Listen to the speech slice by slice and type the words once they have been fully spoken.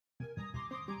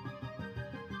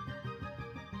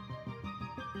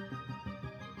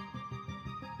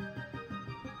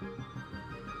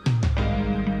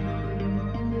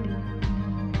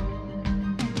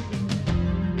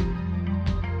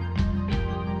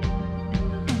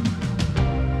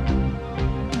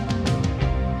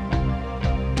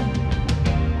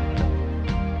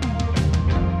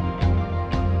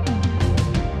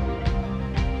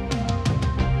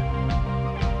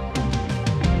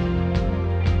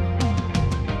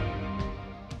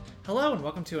Hello, and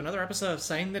welcome to another episode of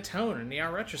Setting the Tone, an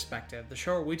ER Retrospective, the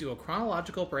show where we do a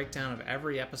chronological breakdown of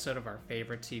every episode of our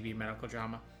favorite TV medical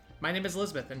drama. My name is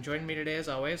Elizabeth, and joining me today, as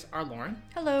always, are Lauren.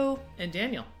 Hello. And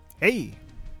Daniel. Hey.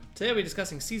 Today we'll be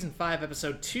discussing Season 5,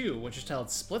 Episode 2, which is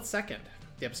titled Split Second.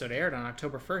 The episode aired on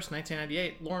October 1st,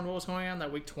 1998. Lauren, what was going on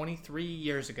that week 23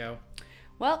 years ago?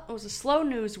 Well, it was a slow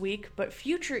news week, but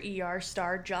future ER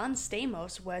star John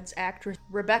Stamos weds actress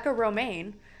Rebecca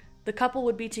Romaine. The couple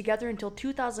would be together until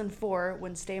 2004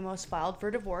 when Stamos filed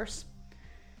for divorce.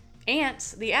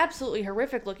 Ants, the absolutely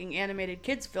horrific-looking animated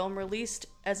kids film released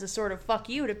as a sort of fuck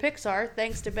you to Pixar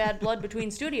thanks to bad blood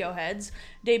between studio heads,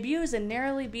 debuts and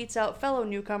narrowly beats out fellow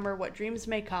newcomer What Dreams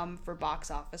May Come for box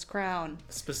office crown.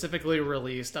 Specifically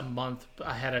released a month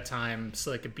ahead of time so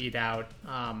they could beat out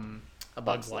A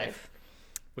Bug's Life,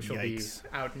 which will be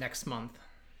out next month.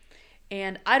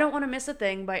 And I Don't Want to Miss a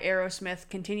Thing by Aerosmith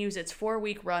continues its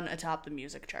 4-week run atop the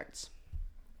music charts.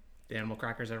 The animal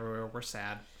crackers everywhere were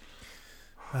sad.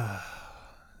 All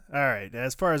right,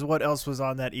 as far as what else was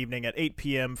on that evening, at 8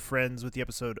 p.m., Friends with the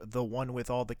episode The One with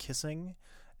All the Kissing.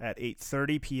 At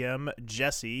 8:30 p.m.,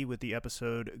 Jesse with the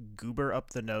episode Goober Up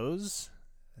the Nose.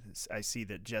 I see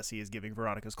that Jesse is giving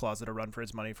Veronica's Closet a run for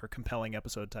his money for compelling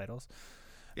episode titles.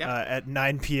 Yep. At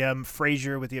 9 p.m.,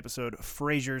 Frasier with the episode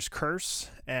Frasier's Curse.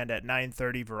 And at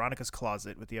 9:30, Veronica's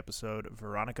Closet with the episode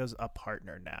Veronica's a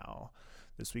Partner Now.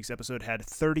 This week's episode had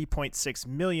 30.6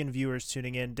 million viewers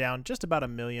tuning in, down just about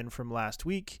 1 million from last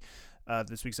week.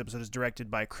 This week's episode is directed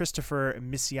by Christopher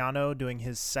Misiano, doing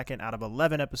his second out of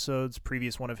 11 episodes.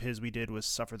 Previous one of his we did was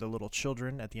Suffer the Little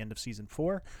Children at the end of season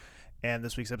 4. And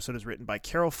this week's episode is written by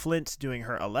Carol Flint, doing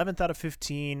her 11th out of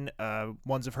 15.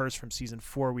 Ones of hers from season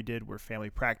 4 we did were Family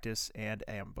Practice and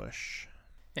Ambush.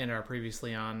 And our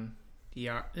Previously On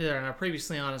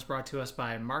is brought to us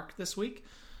by Mark this week.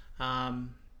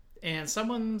 And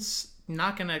someone's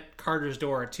knocking at Carter's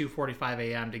door at 2:45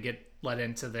 a.m. to get let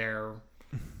into their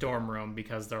dorm room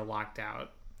because they're locked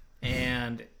out.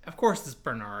 And, of course, it's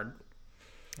Bernard.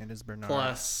 It is Bernard.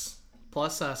 Plus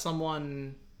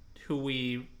someone who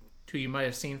you might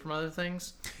have seen from other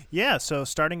things. Yeah, so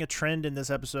starting a trend in this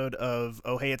episode of,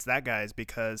 oh, hey, it's that guy's,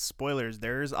 because, spoilers,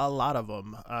 there's a lot of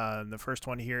them. The first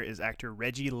one here is actor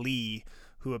Reggie Lee,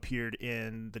 who appeared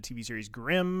in the TV series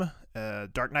Grimm,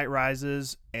 Dark Knight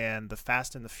Rises, and The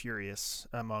Fast and the Furious,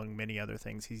 among many other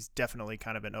things. He's definitely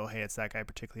kind of an, oh, hey, it's that guy,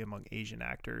 particularly among Asian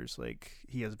actors. Like,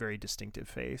 he has a very distinctive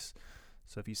face.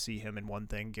 So if you see him in one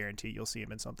thing, guarantee you'll see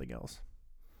him in something else.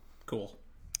 Cool.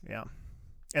 Yeah.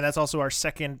 And that's also our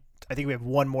second, I think we have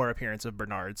one more appearance of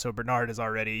Bernard. So Bernard has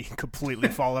already completely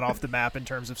fallen off the map in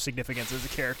terms of significance as a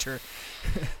character.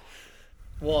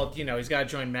 Well, he's got to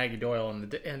join Maggie Doyle on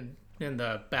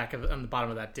the bottom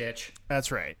of that ditch. That's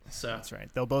right. So that's right.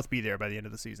 They'll both be there by the end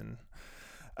of the season.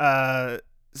 So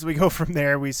we go from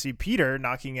there. We see Peter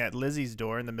knocking at Lizzie's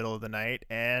door in the middle of the night.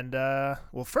 And,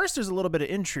 first there's a little bit of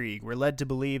intrigue. We're led to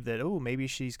believe that, maybe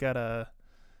she's got a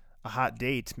hot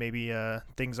date. Maybe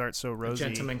things aren't so rosy. A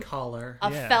gentleman caller.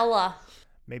 A fella.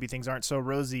 Maybe things aren't so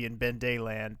rosy in Ben Day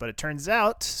land. But it turns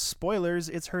out, spoilers,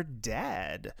 it's her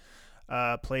dad.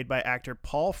 Played by actor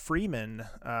Paul Freeman,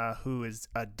 who is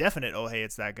a definite, oh, hey,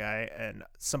 it's that guy, and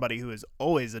somebody who is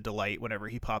always a delight whenever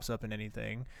he pops up in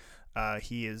anything.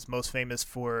 He is most famous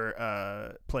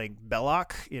for playing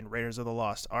Belloc in Raiders of the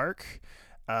Lost Ark,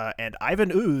 and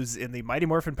Ivan Ooze in the Mighty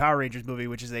Morphin Power Rangers movie,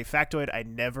 which is a factoid I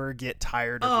never get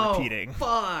tired of repeating.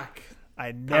 Oh, fuck.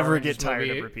 I never get tired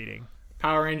of repeating.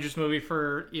 Power Rangers movie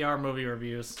for ER movie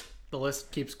reviews. The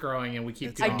list keeps growing, and we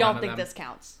keep doing I don't think this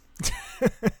counts.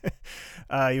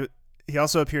 He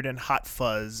also appeared in Hot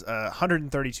Fuzz,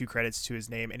 132 credits to his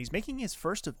name, and he's making his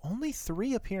first of only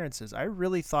 3 appearances. I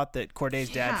really thought that Corday's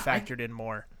dad factored in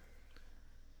more.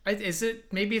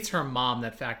 Maybe it's her mom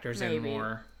that factors in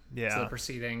more to the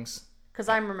proceedings. Because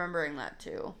I'm remembering that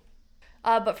too.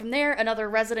 But from there, another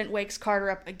resident wakes Carter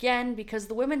up again because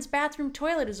the women's bathroom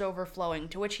toilet is overflowing,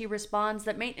 to which he responds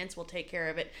that maintenance will take care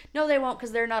of it. No, they won't,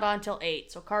 because they're not on till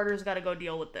 8, so Carter's got to go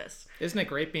deal with this. Isn't it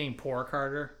great being poor,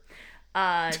 Carter?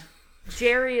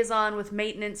 Jerry is on with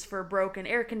maintenance for broken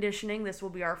air conditioning. This will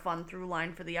be our fun through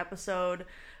line for the episode.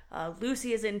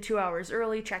 Lucy is in 2 hours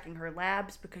early checking her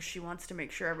labs because she wants to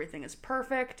make sure everything is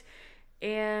perfect.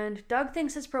 And Doug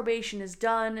thinks his probation is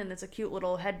done, and there's a cute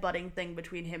little headbutting thing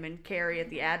between him and Carrie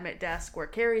at the admit desk where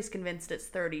Carrie's convinced it's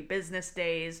 30 business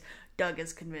days. Doug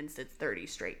is convinced it's 30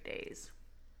 straight days.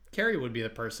 Carrie would be the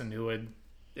person who would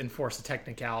enforce a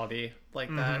technicality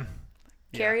like that.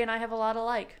 Carrie and I have a lot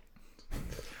alike.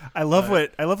 I love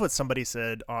what somebody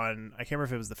said on, I can't remember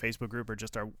if it was the Facebook group or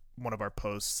just one of our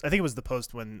posts. I think it was the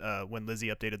post when Lizzie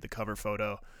updated the cover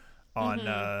photo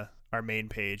on our main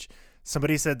page.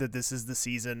 Somebody said that this is the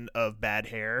season of bad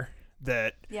hair,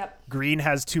 that Green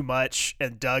has too much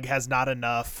and Doug has not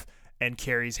enough, and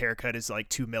Carrie's haircut is like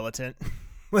too militant.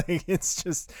 Like, it's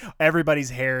just everybody's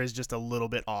hair is just a little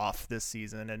bit off this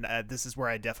season, and this is where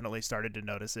I definitely started to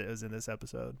notice it, was in this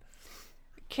episode.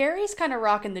 Carrie's kind of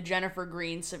rocking the Jennifer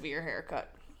Green severe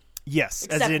haircut. Yes,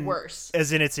 except worse.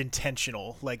 As in it's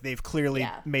intentional. Like, they've clearly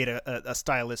made a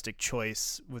stylistic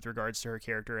choice with regards to her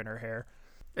character and her hair.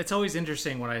 It's always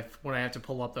interesting when I have to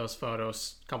pull up those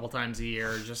photos a couple times a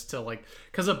year just to, like,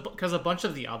 because a bunch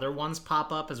of the other ones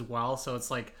pop up as well, so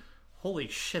it's like, holy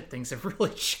shit, things have really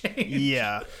changed.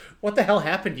 Yeah. What the hell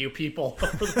happened to you people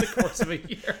over the course of a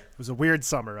year? It was a weird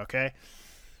summer, okay?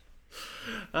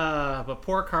 But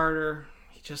poor Carter,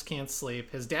 he just can't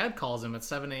sleep. His dad calls him at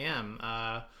 7 a.m.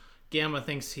 Gamma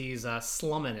thinks he's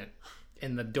slumming it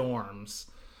in the dorms.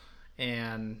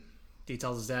 And he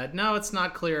tells his dad, no, it's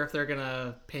not clear if they're going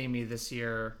to pay me this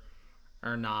year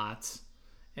or not.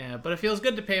 But it feels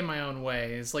good to pay my own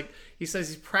way. It's like, he says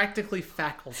he's practically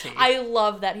faculty. I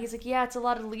love that. He's like, yeah, it's a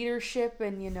lot of leadership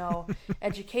and,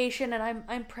 education, and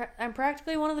I'm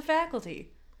practically one of the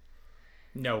faculty.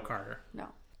 No, Carter. No.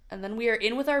 And then we are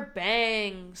in with our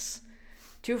bangs.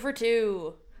 2 for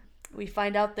 2. We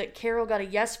find out that Carol got a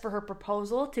yes for her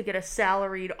proposal to get a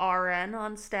salaried RN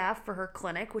on staff for her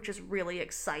clinic, which is really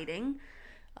exciting.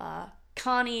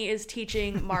 Connie is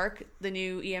teaching Mark the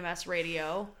new EMS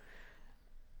radio.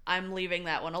 I'm leaving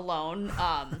that one alone.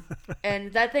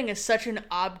 And that thing is such an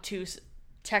obtuse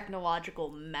technological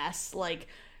mess. Like,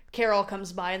 Carol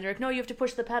comes by and they're like, no, you have to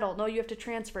push the pedal. No, you have to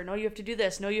transfer. No, you have to do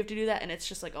this. No, you have to do that. And it's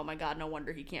just like, oh my God, no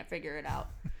wonder he can't figure it out.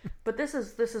 But this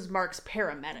is Mark's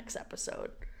paramedics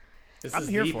episode. This is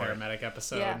the paramedic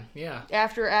episode. Yeah.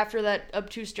 After that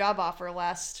obtuse job offer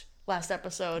last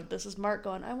episode, this is Mark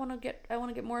going, I want to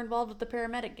get more involved with the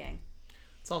paramedic gang.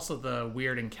 It's also the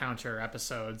weird encounter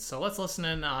episode. So let's listen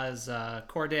in as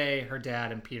Corday, her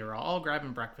dad, and Peter are all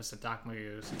grabbing breakfast at Doc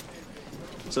Mayu's.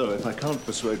 So if I can't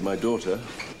persuade my daughter,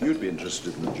 you'd be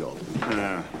interested in the job.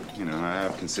 I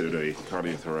have considered a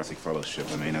cardiothoracic fellowship.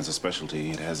 I mean, as a specialty,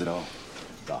 it has it all.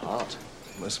 The heart.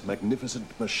 Most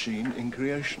magnificent machine in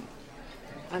creation.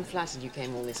 I'm flattered you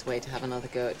came all this way to have another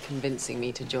go at convincing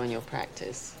me to join your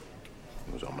practice.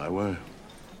 I was on my way.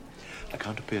 I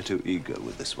can't appear too eager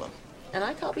with this one. And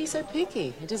I can't be so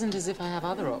picky. It isn't as if I have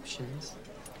other options.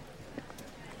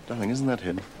 Darling, isn't that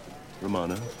him?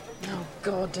 Romano? Oh,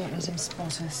 God, don't let him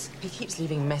spot us. He keeps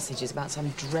leaving messages about some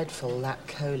dreadful Lat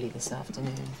Coley this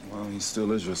afternoon. Well, he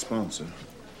still is your sponsor.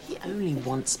 He only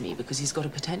wants me because he's got a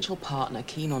potential partner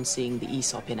keen on seeing the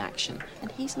ESOP in action,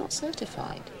 and he's not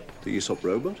certified. The ESOP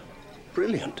robot?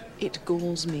 Brilliant. It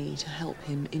galls me to help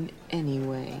him in any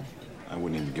way. I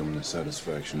wouldn't even give him the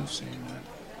satisfaction of seeing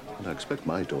that. And I expect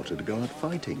my daughter to go out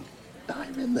fighting.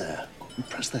 Dive in there.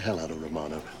 Impress the hell out of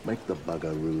Romano. Make the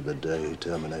bugger rue the day he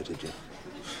terminated you.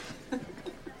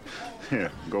 Yeah,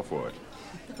 go for it.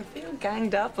 I feel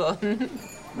ganged up on.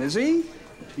 Lizzie?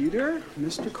 Peter?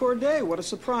 Mr. Corday, what a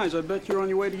surprise. I bet you're on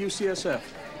your way to UCSF.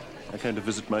 I came to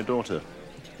visit my daughter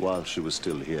while she was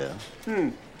still here.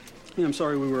 Yeah, I'm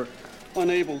sorry we were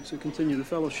unable to continue the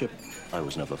fellowship. I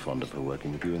was never fond of her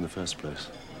working with you in the first place.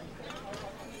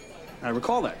 I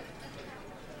recall that.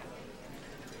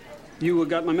 You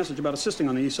got my message about assisting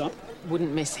on the ESOP?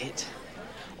 Wouldn't miss it.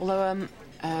 Although,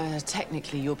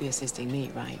 technically you'll be assisting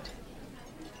me, right?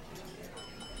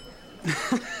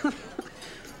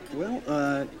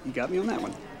 Well, you got me on that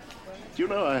one. Do you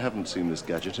know I haven't seen this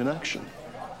gadget in action?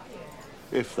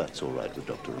 If that's all right with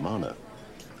Dr. Romano.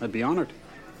 I'd be honored.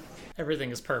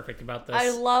 Everything is perfect about this. I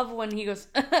love when he goes,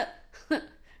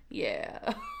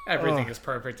 yeah. Everything is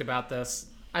perfect about this.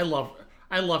 I love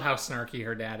how snarky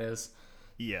her dad is.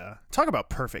 Yeah. Talk about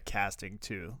perfect casting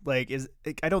too.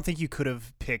 I don't think you could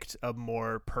have picked a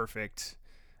more perfect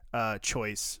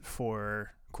choice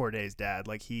for Corday's dad.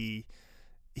 Like, he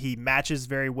matches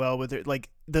very well with it. Like,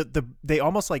 they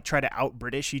almost like try to out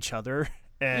British each other,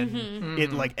 and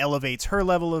it like elevates her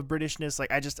level of Britishness.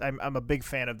 Like, I'm a big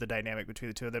fan of the dynamic between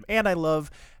the two of them, and I love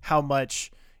how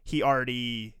much he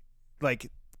already,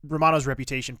 like, Romano's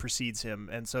reputation precedes him,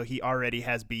 and so he already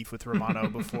has beef with Romano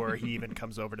before he even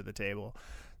comes over to the table.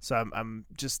 So I'm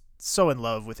just so in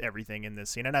love with everything in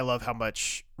this scene, and I love how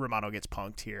much Romano gets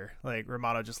punked here. Like,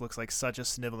 Romano just looks like such a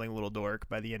sniveling little dork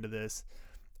by the end of this,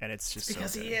 and it's just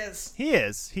because so he is.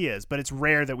 He is, but it's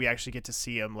rare that we actually get to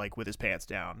see him like with his pants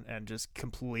down and just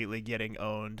completely getting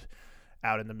owned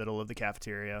out in the middle of the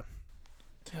cafeteria.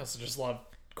 I also just love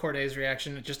Corday's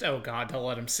reaction. Just, oh God, don't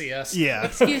let him see us. Yeah.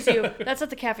 Excuse you. That's at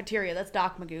the cafeteria. That's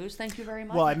Doc Magoo's. Thank you very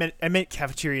much. Well, I meant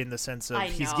cafeteria in the sense of I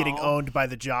he's know. getting owned by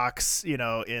the jocks.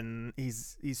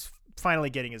 He's finally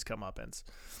getting his comeuppance.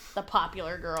 The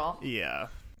popular girl. Yeah,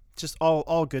 just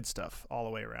all good stuff all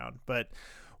the way around. But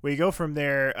we go from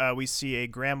there. We see a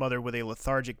grandmother with a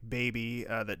lethargic baby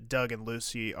that Doug and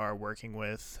Lucy are working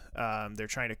with. They're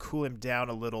trying to cool him down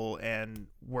a little and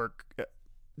work.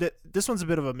 This one's a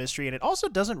bit of a mystery, and it also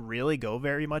doesn't really go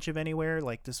very much of anywhere.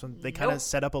 Like this one, they kind of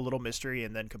set up a little mystery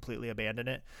and then completely abandon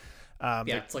it.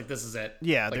 It's like, this is it.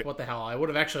 Yeah, like, what the hell? I would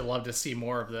have actually loved to see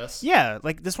more of this. Yeah,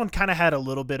 like this one kind of had a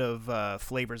little bit of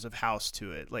flavors of House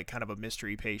to it, like kind of a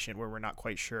mystery patient where we're not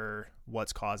quite sure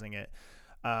what's causing it.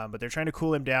 But they're trying to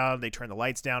cool him down. They turn the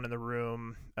lights down in the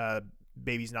room.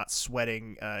 Baby's not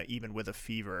sweating even with a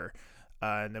fever.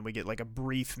 And then we get like a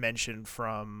brief mention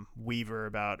from Weaver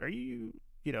about,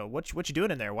 what you doing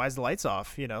in there? Why's the lights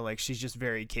off? Like she's just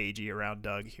very cagey around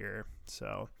Doug here.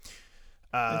 So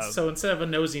so instead of a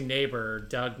nosy neighbor,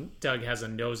 Doug has a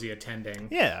nosy attending.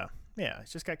 Yeah.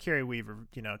 He's just got Carrie Weaver,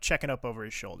 checking up over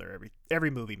his shoulder every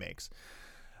move he makes.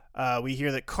 We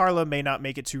hear that Carla may not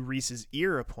make it to Reese's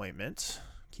ear appointment.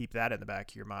 Keep that in the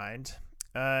back of your mind.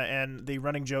 And the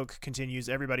running joke continues.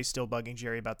 Everybody's still bugging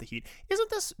Jerry about the heat.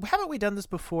 Haven't we done this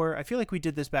before? I feel like we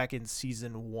did this back in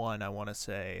season 1, I want to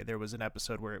say. There was an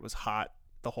episode where it was hot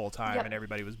the whole time and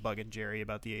everybody was bugging Jerry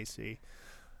about the AC.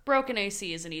 Broken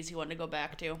AC is an easy one to go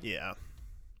back to. Yeah.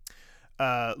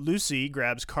 Lucy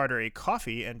grabs Carter a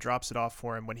coffee and drops it off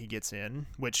for him when he gets in,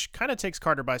 which kind of takes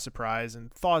Carter by surprise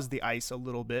and thaws the ice a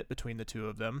little bit between the two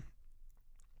of them.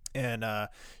 And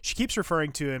she keeps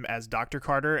referring to him as Dr.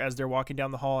 Carter as they're walking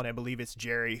down the hall, and I believe it's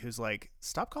Jerry who's like,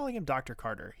 stop calling him Dr.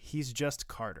 Carter. He's just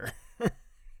Carter,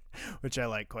 which I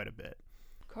like quite a bit.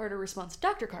 Carter responds,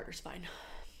 Dr. Carter's fine.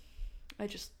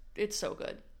 It's so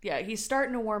good. Yeah, he's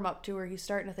starting to warm up to her. He's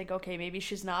starting to think, okay, maybe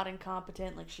she's not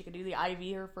incompetent. Like, she could do the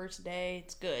IV her first day.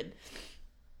 It's good.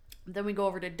 Then we go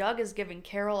over to Doug is giving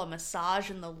Carol a massage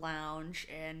in the lounge,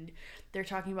 and they're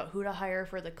talking about who to hire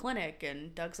for the clinic,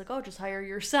 and Doug's like, oh, just hire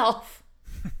yourself.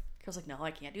 Carol's like, no,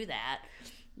 I can't do that.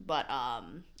 But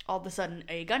all of a sudden,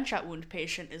 a gunshot wound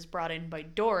patient is brought in by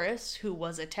Doris, who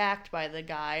was attacked by the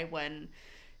guy when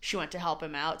she went to help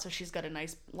him out, so she's got a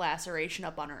nice laceration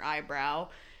up on her eyebrow.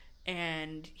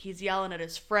 And he's yelling at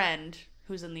his friend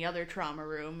who's in the other trauma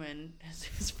room, and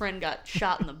his friend got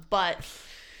shot in the butt.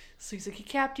 So he's like, he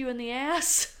capped you in the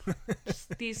ass?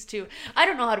 Just these two. I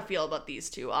don't know how to feel about these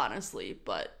two, honestly,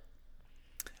 but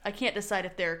I can't decide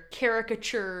if they're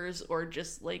caricatures or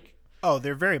just like... Oh,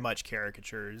 they're very much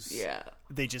caricatures. Yeah.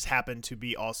 They just happen to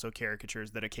be also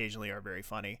caricatures that occasionally are very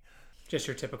funny. Just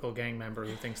your typical gang member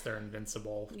who thinks they're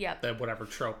invincible. Yep. That whatever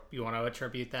trope you want to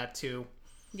attribute that to.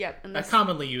 Yep. And a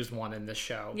commonly used one in this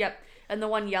show. Yep. And the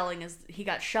one yelling is he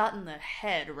got shot in the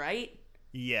head, right?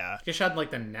 Yeah. He got shot in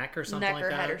like the neck or something like that.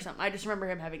 Neck or head or something. I just remember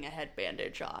him having a head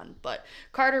bandage on. But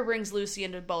Carter brings Lucy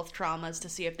into both traumas to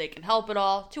see if they can help at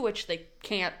all, to which they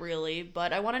can't really.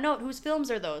 But I want to note, whose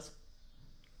films are those?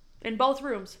 In both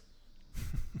rooms.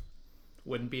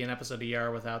 Wouldn't be an episode of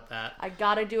ER without that. I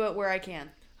gotta do it where I can.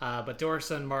 But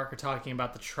Doris and Mark are talking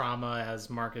about the trauma as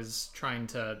Mark is trying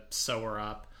to sew her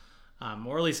up.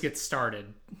 Or at least get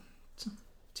started,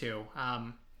 too.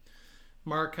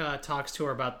 Mark talks to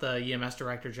her about the EMS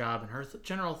director job and her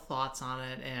general thoughts on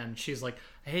it, and she's like,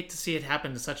 I hate to see it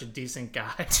happen to such a decent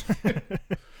guy.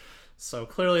 So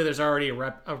clearly there's already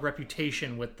a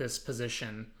reputation with this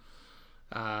position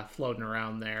floating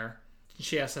around there.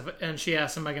 She asks him,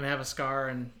 am I going to have a scar?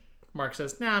 And Mark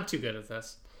says, nah, I'm too good at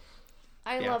this.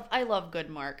 I love good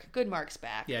Mark. Good Mark's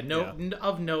back. Yeah,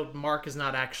 of note, Mark is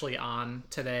not actually on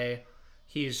today.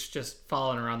 He's just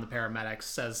following around the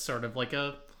paramedics as sort of like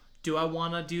a, do I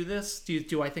want to do this?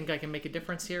 Do I think I can make a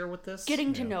difference here with this?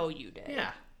 Getting to know you, Dave.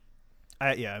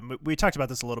 Yeah. We talked about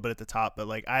this a little bit at the top, but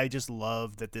like I just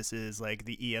love that this is like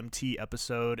the EMT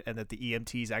episode and that the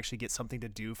EMTs actually get something to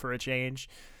do for a change.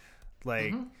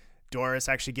 Like Doris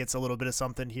actually gets a little bit of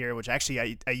something here, which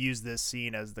actually I use this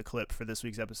scene as the clip for this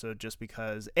week's episode just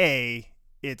because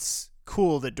it's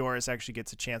cool that Doris actually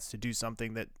gets a chance to do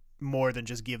something that more than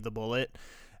just give the bullet.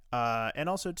 And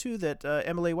also too that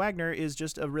Emily Wagner is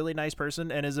just a really nice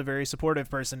person and is a very supportive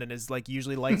person and is like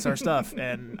usually likes our stuff,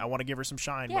 and I want to give her some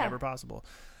shine whenever possible.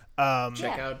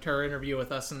 Check out her interview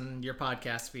with us in your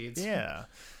podcast feeds. Yeah,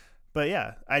 but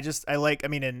yeah, I like. I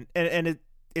mean, and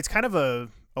it's kind of a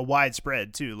a wide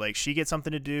spread too. Like she gets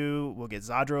something to do. We'll get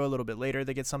Zadro a little bit later.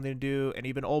 They get something to do, and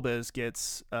even Olbas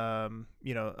gets a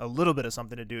little bit of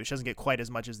something to do. She doesn't get quite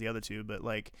as much as the other two, but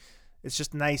like it's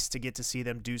just nice to get to see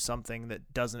them do something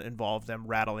that doesn't involve them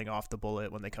rattling off the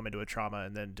bullet when they come into a trauma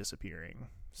and then disappearing.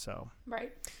 So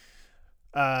Right.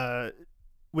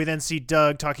 We then see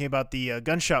Doug talking about the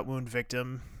gunshot wound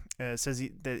victim. Says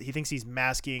that he thinks he's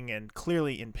masking and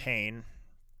clearly in pain.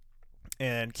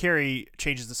 And Carrie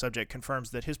changes the subject, confirms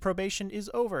that his probation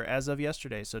is over as of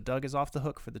yesterday. So Doug is off the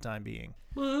hook for the time being.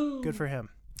 Woo. Good for him.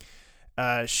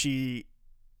 She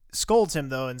scolds him,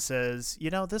 though, and says,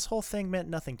 this whole thing meant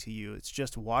nothing to you. It's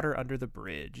just water under the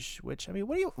bridge. Which, I mean,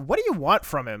 what do you want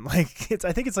from him? Like,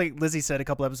 I think it's like Lizzie said a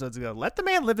couple episodes ago, let the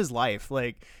man live his life.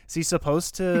 Like, is he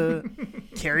supposed to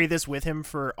carry this with him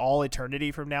for all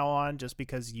eternity from now on just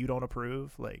because you don't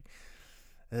approve? Like,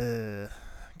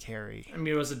 Carrie. I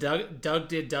mean, it was a Doug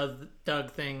did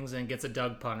Doug things and gets a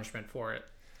Doug punishment for it.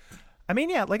 I mean,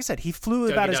 yeah, like I said, he flew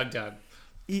Dougie about his... Doug.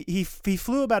 He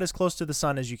flew about as close to the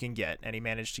sun as you can get, and he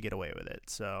managed to get away with it.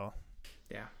 So,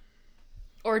 Yeah.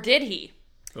 Or did he?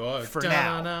 Oh, For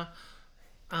now.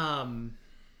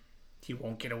 He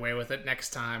won't get away with it next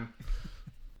time.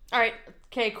 All right.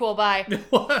 Okay, cool. Bye.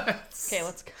 What? Okay,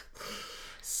 let's go.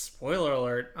 Spoiler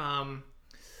alert.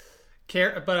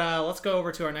 Let's go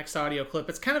over to our next audio clip.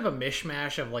 It's kind of a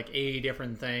mishmash of like 80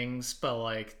 different things, but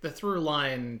like the through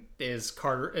line is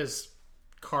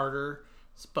Carter.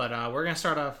 But we're gonna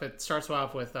start off. It starts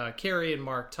off with Carrie and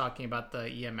Mark talking about the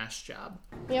EMS job.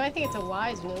 I think it's a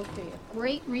wise move for you.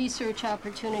 Great research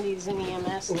opportunities in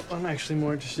EMS. Well, I'm actually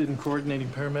more interested in coordinating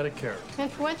paramedic care.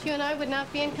 And for once, you and I would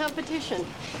not be in competition.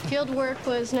 Field work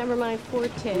was never my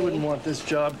forte. You wouldn't want this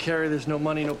job, Carrie. There's no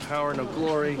money, no power, no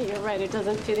glory. You're right. It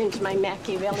doesn't fit into my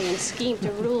Machiavellian scheme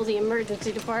to rule the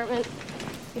emergency department.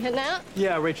 You heading out?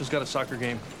 Yeah, Rachel's got a soccer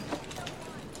game.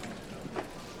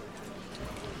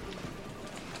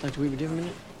 Dr. Weaver, do you have a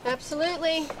minute?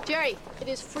 Absolutely. Jerry, it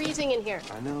is freezing in here.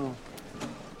 I know.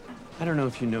 I don't know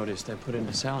if you noticed, I put in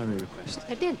a salary request.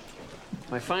 I did.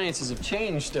 My finances have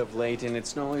changed of late, and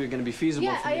it's no longer going to be feasible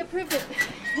Yeah, for I me. approved it.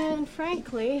 And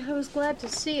frankly, I was glad to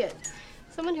see it.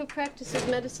 Someone who practices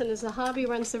medicine as a hobby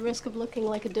runs the risk of looking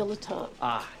like a dilettante.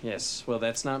 Ah, yes. Well,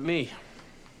 that's not me.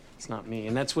 It's not me.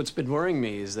 And that's what's been worrying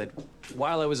me, is that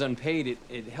while I was unpaid,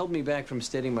 it held me back from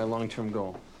stating my long-term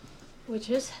goal.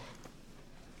 Which is?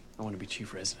 I want to be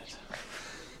chief resident.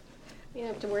 You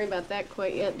don't have to worry about that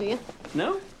quite yet, do you?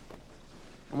 No?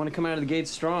 I want to come out of the gate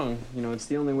strong. It's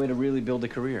the only way to really build a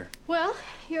career. Well,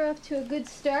 you're off to a good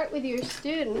start with your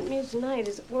student. Ms. Knight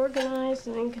is organized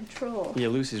and in control. Yeah,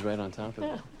 Lucy's right on top of it.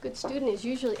 Yeah, a good student is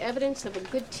usually evidence of a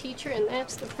good teacher, and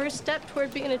that's the first step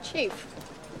toward being a chief.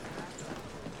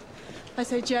 I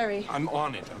say, Jerry. I'm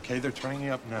on it, okay? They're training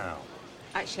up now.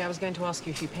 Actually, I was going to ask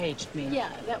you if you paged me.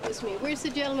 Yeah, that was me. Where's the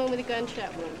gentleman with the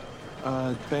gunshot wound?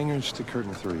 Bangers to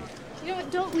curtain 3. You know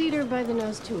what? Don't lead her by the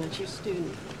nose too much, your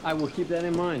student. I will keep that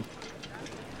in mind.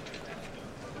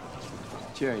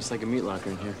 Jerry, it's like a meat locker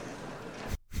in here.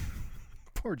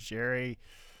 poor Jerry.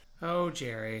 Oh,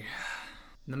 Jerry.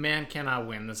 The man cannot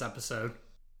win this episode.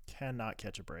 Cannot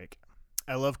catch a break.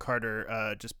 I love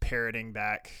Carter just parroting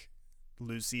back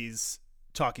Lucy's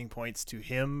talking points to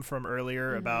him from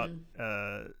earlier about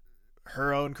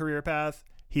her own career path.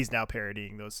 He's now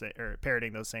parroting those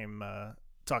same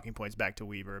talking points back to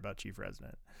Weaver about chief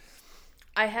resident.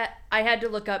 I had to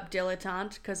look up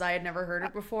dilettante because I had never heard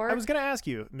it before. I was gonna ask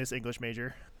you, Miss English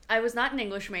major. I was not an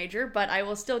English major, but I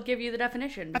will still give you the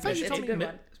definition. I thought you it's told a me good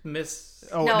one. Miss.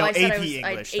 Oh no, I said AP I was,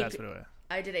 English. AP, that's what it was.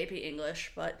 I did AP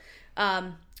English, but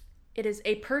it is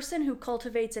a person who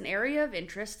cultivates an area of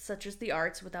interest such as the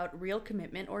arts without real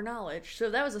commitment or knowledge. So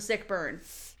that was a sick burn.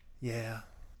 Yeah.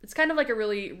 It's kind of like a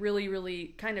really, really,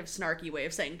 really kind of snarky way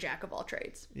of saying jack of all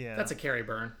trades. Yeah. That's a Carrie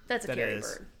burn. That's a Carrie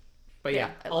burn. But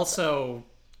yeah, I love also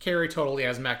Carrie totally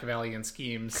has Machiavellian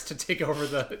schemes to take over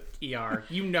the ER.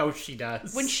 You know she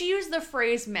does. When she used the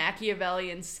phrase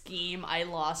Machiavellian scheme, I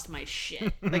lost my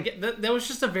shit. Like, that was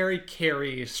just a very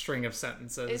Carrie string of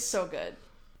sentences. It's so good.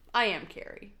 I am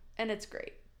Carrie, and it's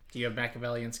great. Do you have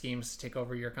Machiavellian schemes to take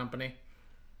over your company?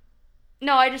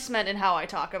 No, I just meant in how I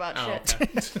talk about shit.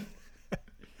 Okay.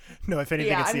 No, if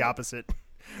anything, it's the opposite.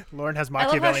 Lauren has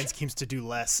Machiavellian schemes to do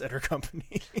less at her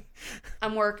company.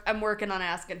 I'm working on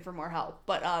asking for more help,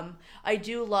 but I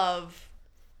do love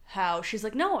how she's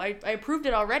like, no, I approved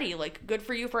it already. Like, good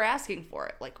for you for asking for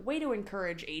it. Like, way to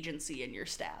encourage agency in your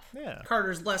staff. Yeah.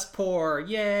 Carter's less poor.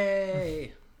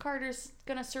 Yay. Carter's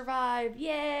gonna survive.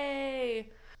 Yay.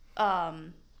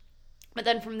 But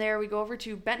then from there we go over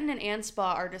to Benton and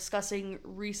Anspaugh are discussing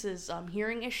Reese's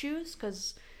hearing issues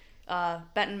because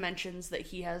Benton mentions that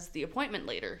he has the appointment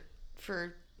later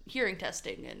for hearing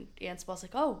testing, and Anspa's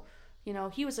like, oh, you know,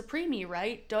 he was a preemie,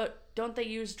 right? Don't they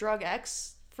use drug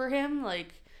X for him?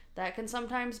 Like, that can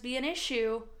sometimes be an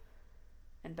issue.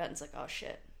 And Benton's like, oh,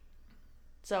 shit.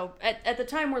 So, at the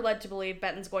time, we're led to believe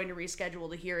Benton's going to reschedule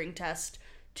the hearing test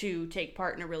to take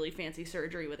part in a really fancy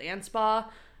surgery with Anspa,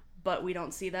 but we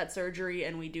don't see that surgery,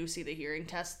 and we do see the hearing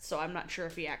test, so I'm not sure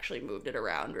if he actually moved it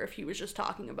around or if he was just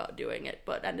talking about doing it,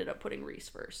 but ended up putting Reese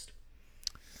first.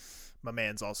 My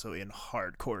man's also in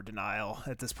hardcore denial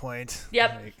at this point.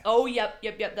 Yep.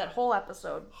 Yep. That whole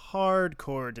episode.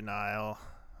 Hardcore denial.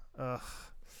 Ugh.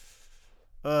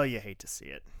 Oh, you hate to see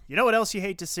it. You know what else you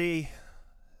hate to see?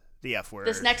 The F word.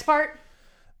 This next part?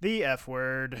 The F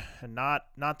word, and not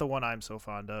the one I'm so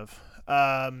fond of.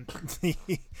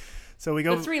 So we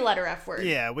go the 3-letter F word.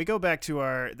 Yeah, we go back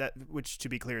to which to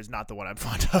be clear is not the one I'm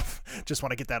fond of. Just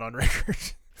want to get that on record.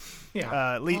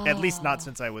 Yeah. At least not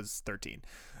since I was 13.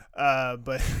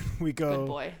 But we go. Good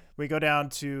boy. We go down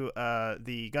to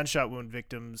the gunshot wound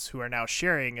victims who are now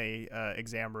sharing a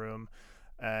exam room,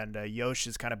 and Yosh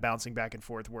is kind of bouncing back and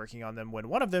forth working on them when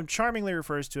one of them charmingly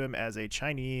refers to him as a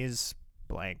Chinese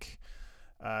blank.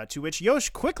 To which Yosh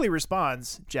quickly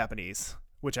responds, Japanese,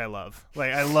 which I love.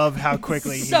 Like, I love how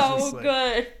quickly he's so just like,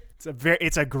 good.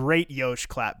 It's a great Yosh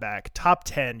clapback. Top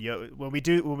 10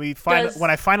 when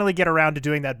I finally get around to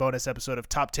doing that bonus episode of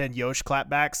top 10 Yosh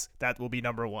clapbacks, that will be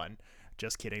number 1.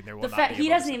 Just kidding. There will not be a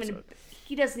bonus episode.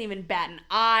 He doesn't even bat an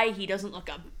eye. He doesn't look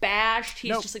abashed.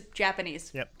 He's just like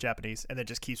Japanese. Yep, Japanese, and then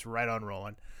just keeps right on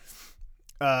rolling.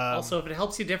 Also, if it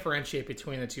helps you differentiate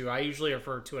between the two, I usually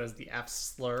refer to it as the F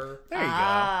slur.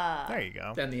 There you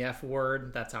go. Then the F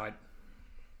word. That's how I.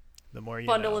 The more you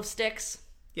bundle know. of sticks.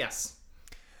 Yes.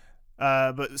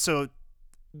 But so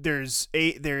there's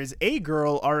a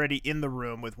girl already in the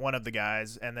room with one of the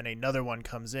guys, and then another one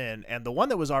comes in, and the one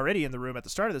that was already in the room at the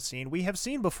start of the scene we have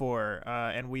seen before,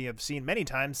 and we have seen many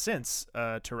times since.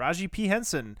 Taraji P.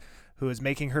 Henson, who is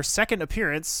making her second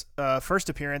appearance, first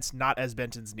appearance not as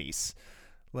Benton's niece.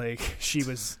 Like, she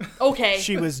was okay.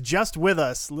 She was just with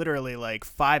us literally like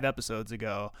 5 episodes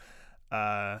ago,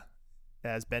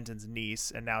 as Benton's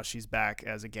niece, and now she's back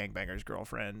as a gangbanger's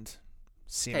girlfriend.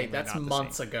 Hey, that's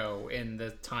months ago in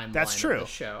the timeline That's true. of the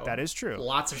show. That is true.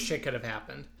 Lots of shit could have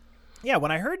happened. Yeah,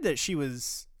 when I heard that she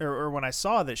was, or when I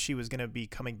saw that she was going to be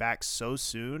coming back so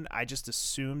soon, I just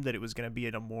assumed that it was going to be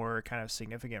in a more kind of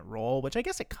significant role, which I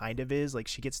guess it kind of is. Like,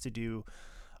 she gets to do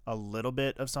a little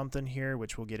bit of something here,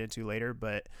 which we'll get into later,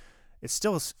 but it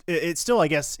still, I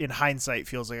guess, in hindsight,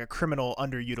 feels like a criminal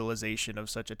underutilization of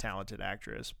such a talented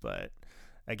actress. But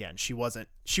again, she was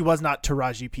not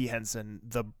Taraji P. Henson,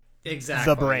 the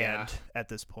brand at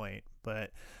this point. But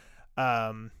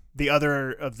the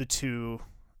other of the two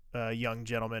young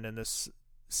gentlemen in this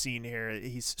scene here,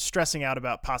 he's stressing out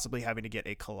about possibly having to get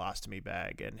a colostomy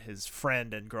bag, and his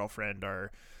friend and girlfriend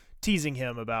are teasing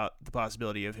him about the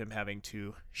possibility of him having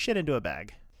to shit into a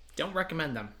bag. Don't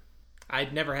recommend them.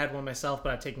 I'd never had one myself,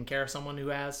 but I've taken care of someone who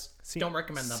has. Don't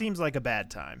recommend them. Seems like a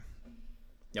bad time.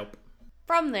 Nope.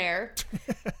 From there,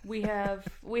 we have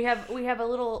a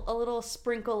little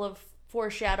sprinkle of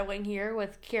foreshadowing here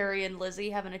with Carrie and Lizzie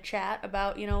having a chat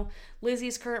about, you know,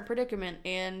 Lizzie's current predicament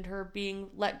and her being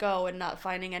let go and not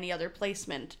finding any other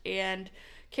placement. And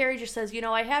Carrie just says, you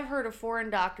know, I have heard of foreign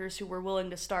doctors who were willing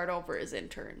to start over as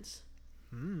interns.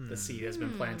 The seed has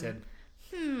been planted.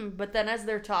 But then as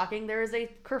they're talking, there is a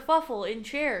kerfuffle in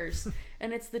chairs,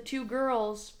 and it's the two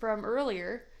girls from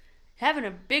earlier having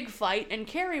a big fight, and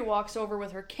Carrie walks over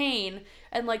with her cane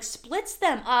and, like, splits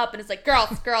them up, and it's like,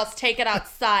 girls, take it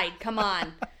outside, come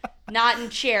on. Not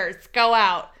in chairs, go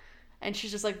out. And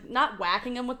she's just, like, not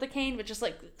whacking them with the cane, but just,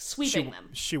 like, sweeping them.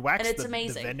 She whacks and it's the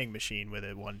amazing. vending machine with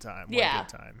it one good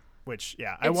time. Which,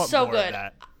 yeah, I it's want so more good.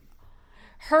 of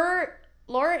that.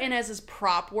 Laura Inez's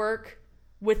prop work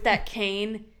with that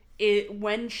cane,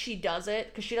 when she does it,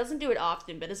 because she doesn't do it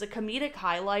often, but as a comedic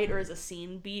highlight or as a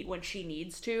scene beat when she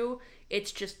needs to,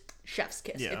 it's just chef's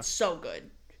kiss. Yeah. It's so good.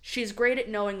 She's great at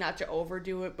knowing not to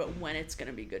overdo it, but when it's going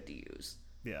to be good to use.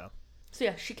 Yeah. So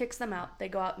yeah, she kicks them out. They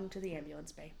go out into the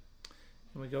ambulance bay.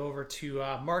 And we go over to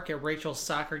Mark at Rachel's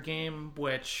soccer game,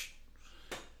 which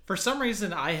for some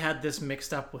reason I had this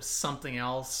mixed up with something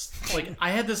else. Like,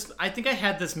 I think I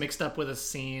had this mixed up with a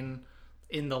scene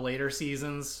in the later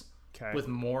seasons with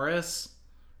Morris,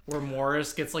 where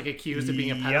Morris gets, like, accused of being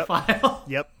a pedophile.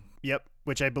 Yep.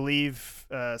 Which I believe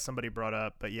somebody brought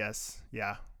up, but yes,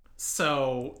 yeah.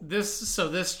 So this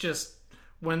just,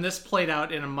 when this played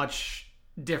out in a much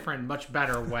different, much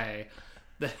better way,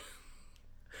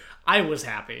 I was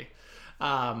happy.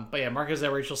 But yeah, Mark is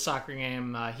at Rachel's soccer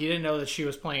game. He didn't know that she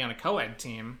was playing on a co-ed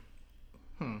team.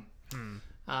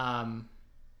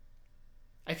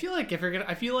 I feel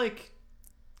like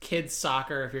kids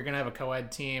soccer, if you're gonna have a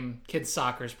co-ed team, kids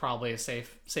soccer is probably a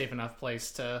safe enough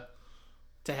place to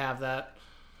have that.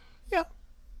 Yeah.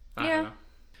 I don't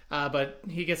know. But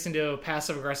he gets into a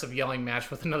passive aggressive yelling match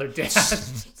with another dad,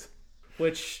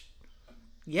 which,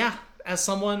 yeah, as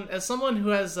someone who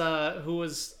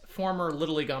was former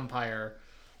Little League umpire,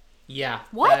 yeah,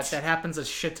 what that happens a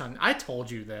shit ton. I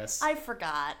told you this. I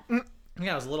forgot.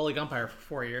 Yeah, I was a Little League umpire for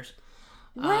 4 years.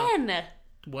 When?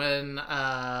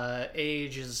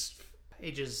 Ages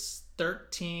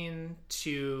 13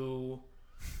 to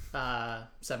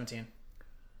 17.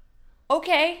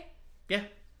 Okay. Yeah.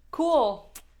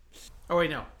 Cool. Oh wait,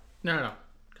 no.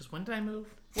 Because when did I move?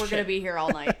 We're gonna be here all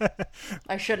night.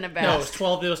 I shouldn't have been. No, it was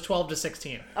 12. It was 12 to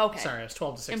 16. Okay. Sorry, it was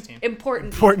 12 to 16.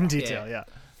 Important detail. Yeah.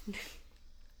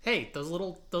 Hey, those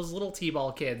little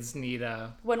T-ball kids need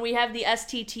a. When we have the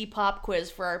STT pop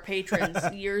quiz for our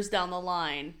patrons years down the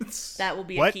line, that will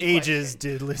be what a key ages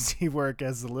question. did Lizzie work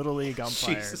as the Little League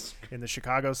umpire Jesus. in the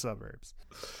Chicago suburbs?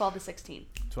 12 to 16.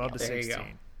 12 to There you 16.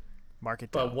 go. Mark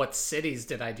it But down. what cities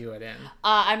did I do it in?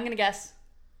 I'm gonna guess.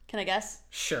 Can I guess?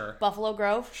 Sure. Buffalo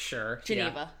Grove. Sure.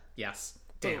 Geneva. Yeah. Yes.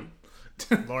 Damn.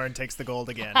 Lauren takes the gold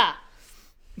again. Ha.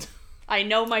 I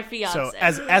know my fiance. So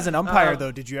as an umpire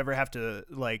though, did you ever have to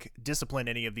like discipline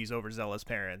any of these overzealous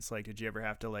parents? Like, did you ever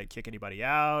have to like kick anybody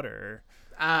out or?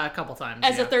 A couple times.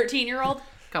 As a 13-year-old.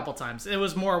 A couple times. It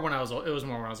was more when I was older.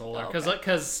 Because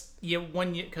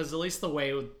at least the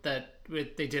way that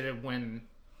they did it when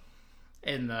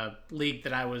in the league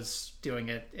that I was doing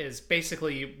it is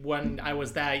basically when I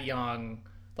was that young.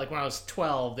 Like when I was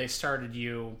 12, they started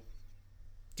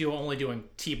only doing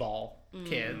T-ball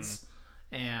kids.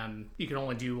 And you can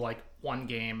only do like one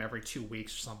game every 2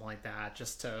 weeks or something like that,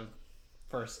 just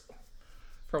for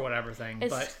whatever thing.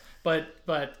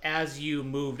 But as you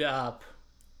moved up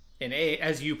in age,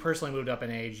 as you personally moved up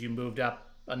in age, you moved up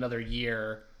another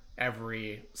year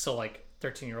so like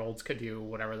 13-year-olds could do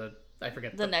whatever I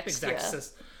forget the next exact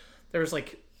system. There's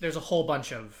a whole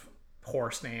bunch of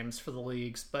horse names for the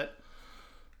leagues, but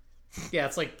yeah,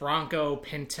 it's like Bronco,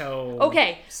 Pinto.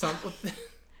 Okay.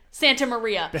 Santa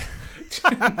Maria.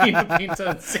 Pinto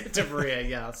and Santa Maria,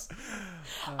 yes.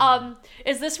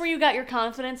 Is this where you got your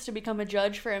confidence to become a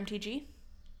judge for MTG?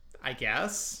 I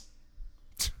guess.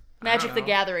 Magic the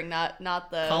Gathering, not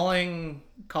the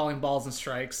calling balls and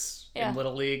strikes in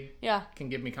Little League. Yeah. Can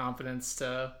give me confidence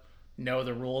to know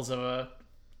the rules of a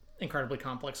incredibly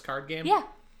complex card game. Yeah.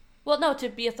 Well, no, to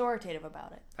be authoritative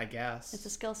about it. I guess. It's a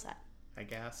skill set. I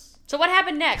guess. So what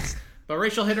happened next? But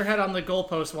Rachel hit her head on the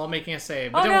goalpost while making a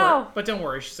save. But don't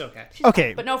worry, she's okay.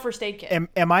 Okay. But no first aid kit.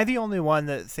 Am I the only one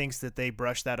that thinks that they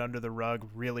brushed that under the rug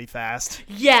really fast?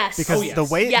 Yes. Because the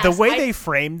way they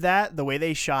framed that, the way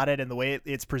they shot it, and the way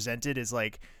it's presented is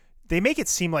like they make it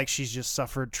seem like she's just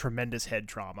suffered tremendous head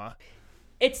trauma.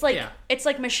 It's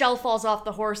like Michelle falls off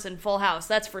the horse in Full House.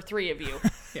 That's for 3 of you.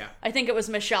 Yeah. I think it was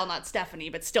Michelle, not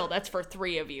Stephanie, but still, that's for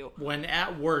 3 of you. When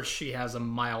at worst she has a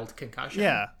mild concussion.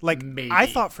 Yeah, like maybe. I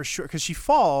thought for sure because she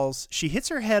falls, she hits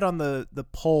her head on the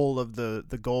pole of the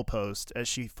goalpost as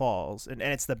she falls, and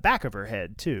it's the back of her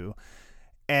head too,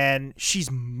 and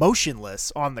she's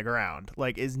motionless on the ground,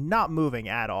 like is not moving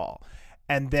at all,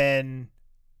 and then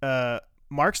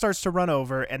Mark starts to run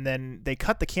over, and then they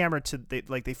cut the camera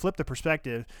they flip the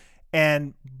perspective,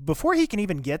 and before he can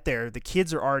even get there, the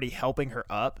kids are already helping her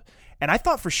up. And I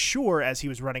thought for sure as he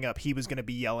was running up, he was going to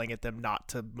be yelling at them not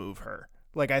to move her.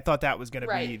 Like, I thought that was going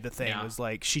to be the thing. Yeah. Was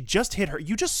like, she just hit her.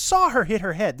 You just saw her hit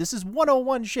her head. This is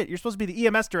 101 shit. You're supposed to be the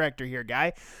EMS director here,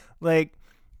 guy. Like,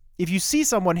 if you see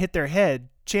someone hit their head,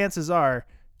 chances are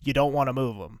you don't want to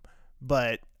move them.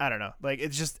 But I don't know. Like,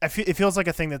 it's just, it feels like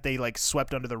a thing that they like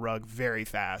swept under the rug very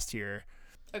fast here.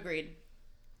 Agreed.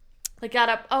 Like you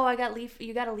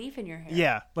got a leaf in your hair.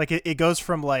 Yeah. Like it goes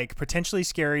from like potentially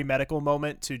scary medical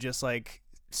moment to just like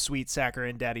sweet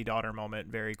saccharine daddy-daughter moment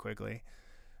very quickly.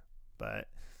 But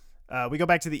we go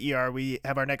back to the ER. We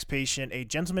have our next patient, a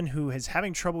gentleman who is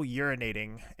having trouble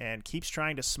urinating and keeps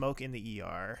trying to smoke in the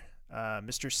ER.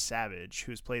 Mr. Savage,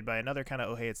 who's played by another kind of,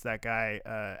 oh, hey, it's that guy,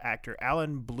 actor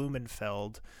Alan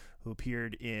Blumenfeld, who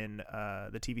appeared in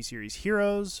the TV series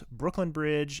Heroes, Brooklyn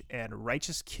Bridge, and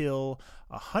Righteous Kill.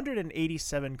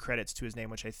 187 credits to his name,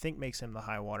 which I think makes him the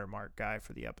high watermark guy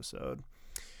for the episode.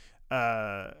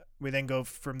 We then go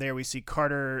from there. We see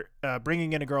Carter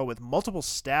bringing in a girl with multiple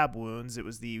stab wounds. It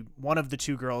was one of the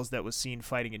 2 girls that was seen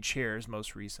fighting in chairs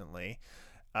most recently.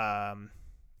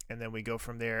 And then we go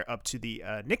from there up to the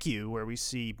NICU, where we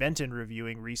see Benton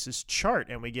reviewing Reese's chart,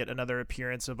 and we get another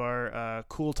appearance of our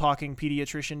cool-talking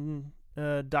pediatrician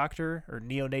doctor, or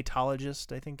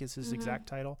neonatologist, I think is his exact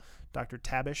title, Dr.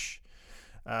 Tabish.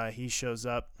 He shows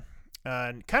up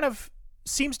and kind of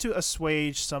seems to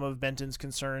assuage some of Benton's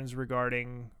concerns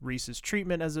regarding Reese's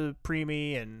treatment as a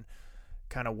preemie and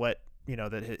kind of what,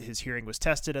 that his hearing was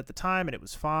tested at the time and it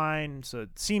was fine. So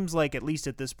it seems like, at least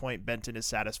at this point, Benton is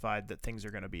satisfied that things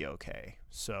are going to be okay.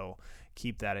 So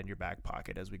keep that in your back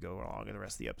pocket as we go along in the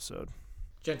rest of the episode.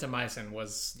 Gentamicin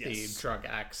was the drug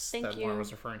X that Warren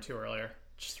was referring to earlier.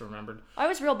 Just remembered. I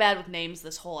was real bad with names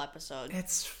this whole episode.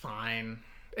 It's fine.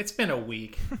 It's been a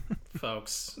week,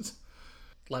 folks.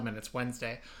 Lemon, it's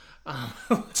Wednesday.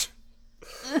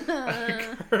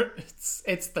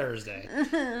 It's Thursday.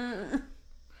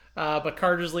 But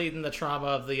Carter's leading the trauma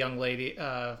of the young lady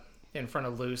in front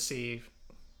of Lucy,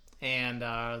 and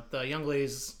the young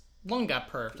lady's lung got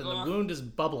perfed, and the wound is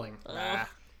bubbling.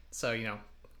 So,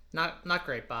 not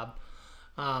great, Bob.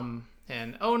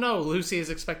 And oh no, Lucy is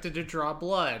expected to draw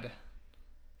blood,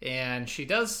 and she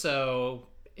does so,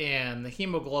 and the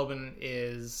hemoglobin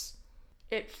is...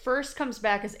 It first comes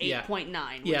back as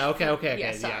 8.9. Yeah, okay.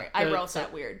 Yeah, sorry. I wrote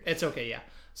that weird. It's okay, yeah.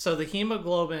 So the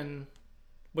hemoglobin,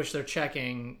 which they're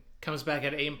checking, comes back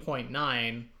at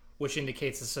 8.9, which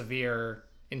indicates a severe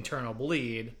internal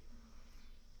bleed.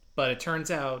 But it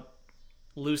turns out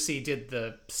Lucy did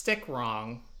the stick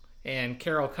wrong, and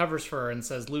Carol covers for her and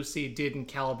says Lucy didn't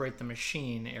calibrate the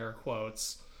machine, air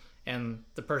quotes, and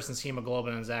the person's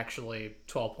hemoglobin is actually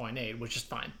 12.8, which is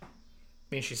fine.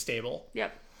 Means she's stable.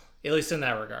 Yep. At least in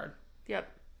that regard. Yep.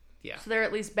 Yeah. So they're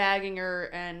at least bagging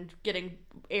her and getting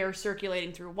air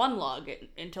circulating through one lung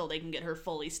until they can get her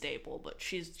fully stable. But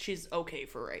she's okay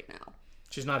for right now.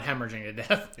 She's not hemorrhaging to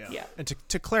death. Yeah. And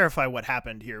to clarify, what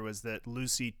happened here was that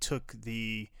Lucy took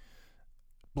the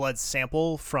blood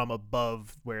sample from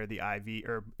above where the IV,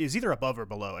 or it was either above or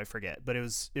below, I forget, but it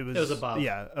was above.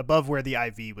 Yeah, above where the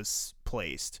IV was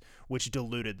placed, which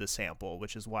diluted the sample,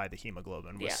 which is why the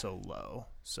hemoglobin was so low.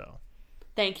 So.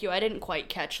 Thank you. I didn't quite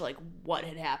catch what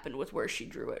had happened with where she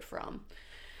drew it from.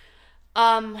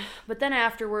 But then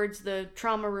afterwards, the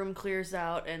trauma room clears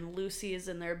out, and Lucy is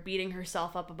in there beating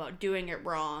herself up about doing it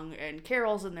wrong, and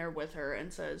Carol's in there with her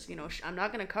and says, I'm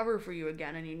not going to cover for you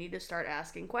again, and you need to start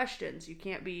asking questions. You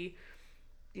can't be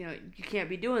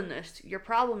doing this. Your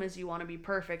problem is you want to be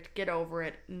perfect. Get over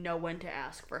it. Know when to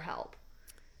ask for help.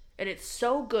 And it's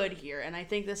so good here, and I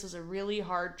think this is a really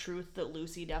hard truth that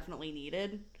Lucy definitely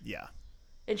needed. Yeah.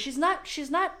 And she's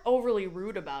not overly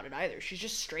rude about it either. She's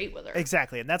just straight with her.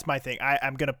 Exactly, and that's my thing.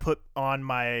 I'm going to put on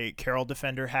my Carol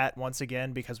Defender hat once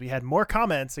again, because we had more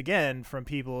comments again from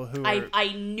people who are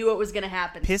I knew it was going to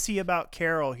happen. Pissy about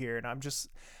Carol here, and I'm just,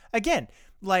 again,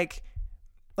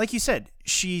 like you said,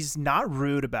 she's not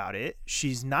rude about it.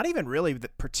 She's not even really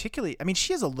particularly, I mean,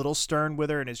 she is a little stern with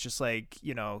her, and it's just like,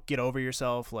 get over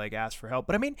yourself, ask for help.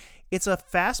 But I mean, it's a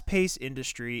fast-paced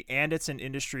industry, and it's an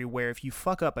industry where if you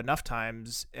fuck up enough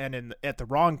times and at the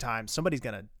wrong time, somebody's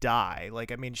gonna die.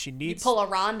 She needs... You pull a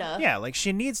Rhonda. Yeah,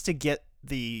 she needs to get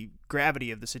the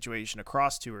gravity of the situation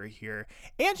across to her here.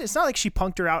 And it's not like she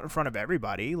punked her out in front of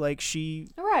everybody. She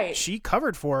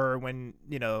covered for her when,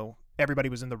 everybody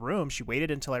was in the room. She waited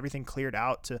until everything cleared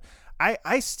out to...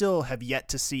 I still have yet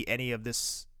to see any of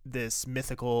this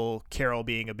mythical Carol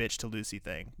being a bitch to Lucy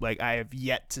thing. I have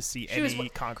yet to see any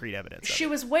concrete evidence. She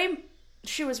was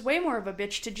way more of a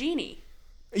bitch to Jeannie.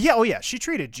 Yeah, oh yeah, she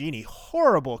treated Jeannie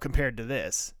horrible compared to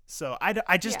this. So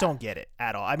I just don't get it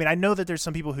at all. I mean, I know that there's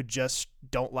some people who just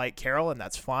don't like Carol, and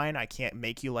that's fine. I can't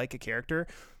make you like a character,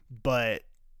 but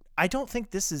I don't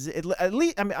think this is it. At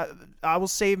least, I mean, I will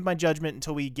save my judgment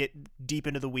until we get deep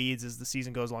into the weeds as the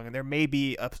season goes along, and there may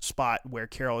be a spot where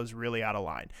Carol is really out of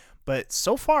line. But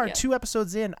so far, 2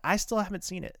 episodes in, I still haven't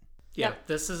seen it. Yeah,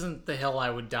 this isn't the hill I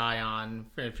would die on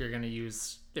if you're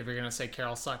gonna say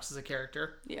Carol sucks as a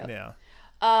character. Yeah.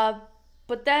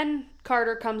 But then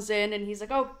Carter comes in and he's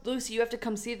like, "Oh, Lucy, you have to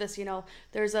come see this.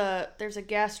 There's a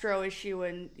gastro issue,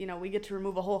 and we get to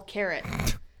remove a whole carrot,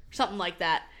 something like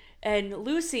that." And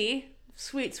Lucy,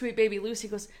 sweet baby Lucy,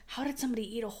 goes, "How did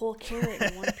somebody eat a whole carrot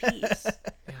in one piece?"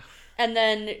 Yeah. And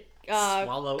then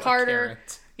swallow Carter, a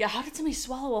carrot. Yeah, how did somebody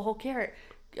swallow a whole carrot?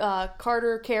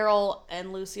 Carter, Carol,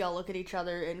 and Lucy all look at each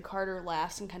other, and Carter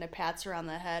laughs and kind of pats her on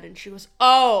the head, and she goes,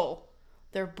 "Oh,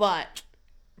 their butt.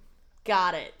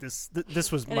 Got it."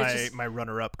 This was my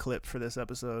runner-up clip for this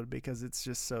episode because it's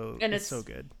just so so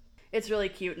good. It's really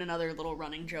cute and another little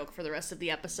running joke for the rest of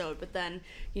the episode. But then,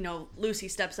 Lucy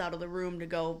steps out of the room to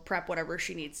go prep whatever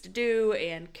she needs to do,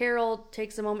 and Carol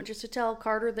takes a moment just to tell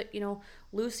Carter that,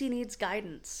 Lucy needs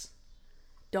guidance.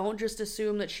 Don't just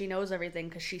assume that she knows everything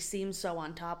because she seems so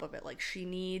on top of it. Like, she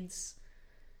needs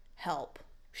help.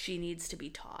 She needs to be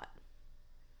taught.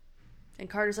 And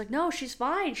Carter's like, no, she's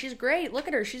fine. She's great. Look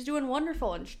at her. She's doing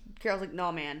wonderful. And Carol's like,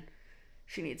 no, man.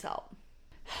 She needs help.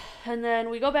 And then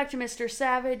we go back to Mr.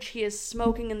 Savage. He is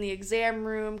smoking in the exam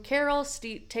room. Carol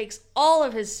takes all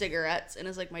of his cigarettes and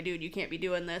is like, my dude, you can't be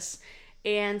doing this.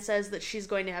 And says that she's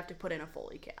going to have to put in a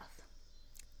Foley cath.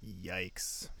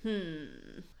 Yikes.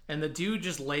 And the dude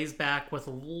just lays back with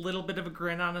a little bit of a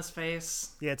grin on his face.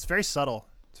 Yeah, it's very subtle.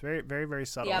 It's very, very, very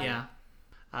subtle. Yep. Yeah.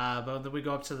 But then we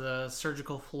go up to the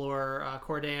surgical floor.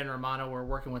 Corday and Romano were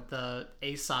working with the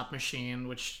ASOP machine,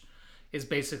 which is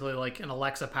basically like an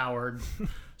Alexa-powered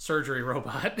surgery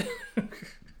robot.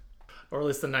 Or at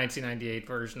least the 1998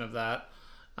 version of that.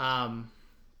 And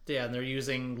they're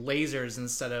using lasers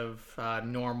instead of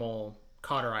normal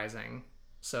cauterizing.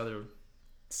 So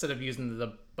instead of using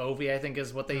the Bovie, I think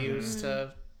is what they use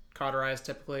to cauterize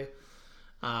typically.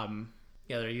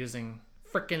 They're using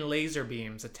frickin' laser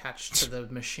beams attached to the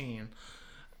machine.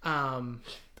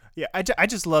 Yeah, I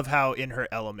just love how in her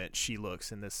element she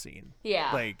looks in this scene.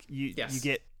 Yeah. Like you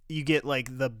get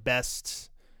like the best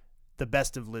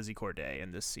of Lizzie Corday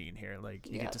in this scene here. Like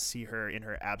you get to see her in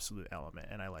her absolute element,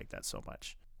 and I like that so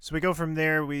much. So we go from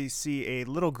there. We see a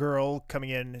little girl coming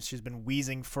in. She's been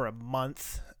wheezing for a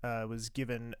month. Was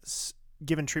given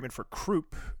treatment for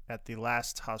croup at the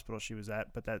last hospital she was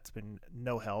at, but that's been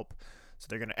no help. So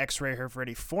they're going to x-ray her for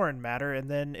any foreign matter and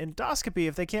then endoscopy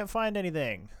if they can't find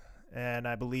anything. And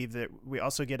I believe that we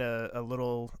also get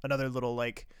another little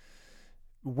like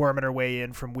worming her way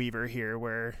in from Weaver here,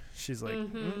 where she's like,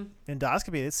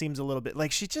 endoscopy. It seems a little bit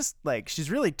like she's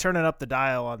really turning up the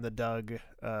dial on the Doug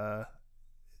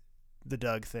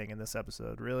thing in this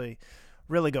episode. Really,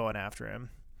 really going after him.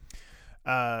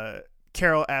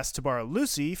 Carol asks to borrow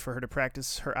Lucy for her to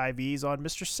practice her IVs on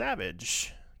Mr.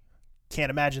 Savage. Can't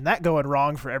imagine that going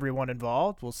wrong for everyone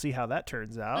involved. We'll see how that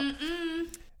turns out.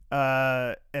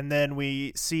 And then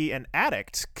we see an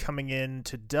addict coming in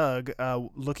to Doug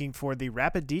looking for the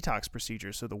rapid detox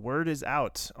procedure. So the word is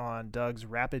out on Doug's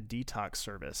rapid detox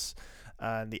service.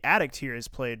 And the addict here is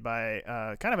played by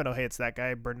kind of an hey, it's that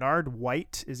guy. Bernard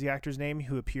White is the actor's name,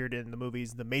 who appeared in the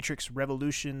movies The Matrix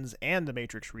Revolutions and The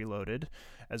Matrix Reloaded,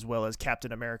 as well as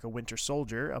Captain America Winter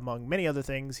Soldier. Among many other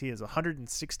things, he has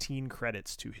 116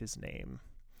 credits to his name.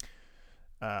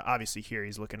 Obviously here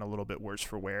he's looking a little bit worse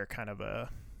for wear, kind of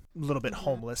a little bit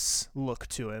homeless look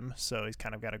to him, so he's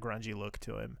kind of got a grungy look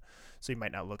to him, so he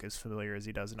might not look as familiar as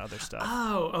he does in other stuff.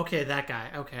 Oh, okay, that guy.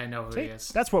 Okay, I know who he is.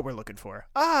 That's what we're looking for.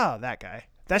 Ah, that guy.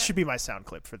 That should be my sound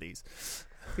clip for these.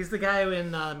 He's the guy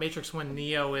in Matrix when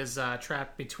Neo is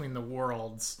trapped between the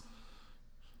worlds.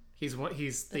 He's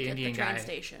the Indian guy. Train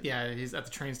station. Yeah, he's at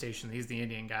the train station. He's the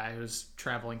Indian guy who's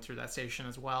traveling through that station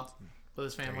as well with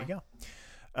his family. There you go.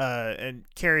 And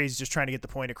Carrie's just trying to get the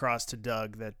point across to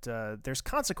Doug that there's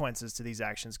consequences to these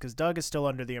actions, because Doug is still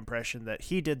under the impression that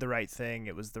he did the right thing.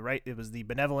 It was the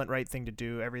benevolent right thing to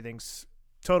do. Everything's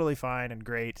totally fine and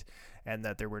great, and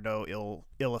that there were no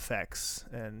ill effects.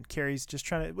 And Carrie's just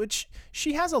trying to, which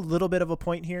she has a little bit of a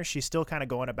point here. She's still kind of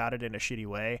going about it in a shitty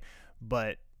way,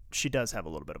 but she does have a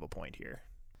little bit of a point here.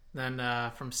 Then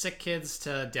from sick kids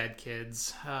to dead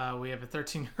kids, we have a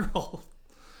 13-year-old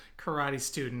karate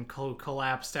student who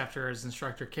collapsed after his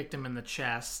instructor kicked him in the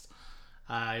chest.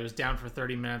 He was down for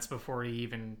 30 minutes before he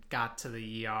even got to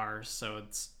the ER. So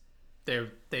it's they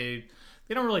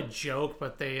don't really joke,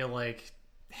 but they like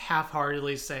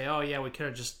half-heartedly say, "Oh yeah, we could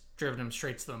have just driven him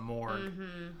straight to the morgue."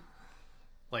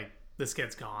 Like, this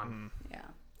kid's gone.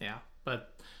 Yeah,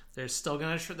 but they're still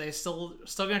gonna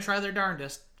gonna try their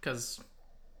darndest, because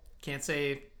can't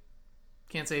say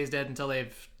he's dead until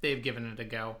they've given it a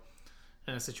go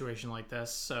in a situation like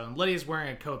this. So Lydia's wearing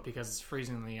a coat because it's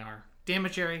freezing in the ER. Damn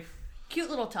it, Jerry. Cute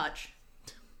little touch.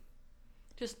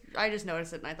 I just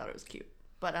noticed it and I thought it was cute.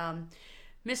 But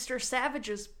Mr.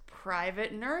 Savage's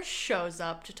private nurse shows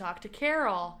up to talk to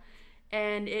Carol,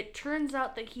 and it turns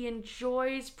out that he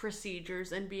enjoys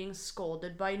procedures and being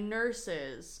scolded by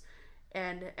nurses.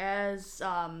 And as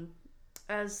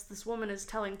this woman is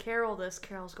telling Carol this,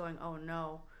 Carol's going, "Oh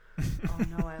no. Oh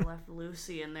no, I left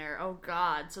Lucy in there. Oh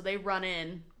God." So they run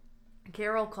in.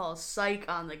 Carol calls psych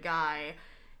on the guy,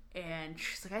 and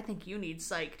she's like, "I think you need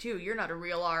psych too. You're not a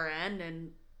real RN."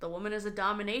 And The woman is a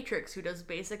dominatrix who does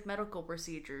basic medical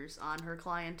procedures on her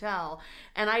clientele.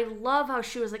 And I love how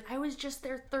she was like, I was just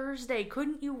there Thursday.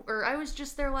 Couldn't you? Or I was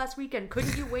just there last weekend.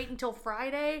 Couldn't you wait until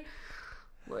Friday?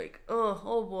 Like,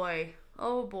 oh boy.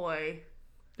 Oh boy.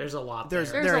 There's a lot there.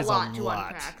 There's a lot to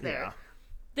unpack there. Yeah.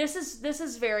 This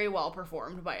is very well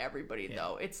performed by everybody,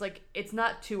 though. It's like, it's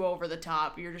not too over the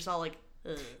top. You're just all like,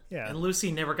 ugh. Yeah. And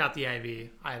Lucy never got the IV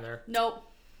either. Nope.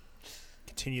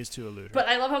 Continues to elude her. But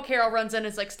I love how Carol runs in and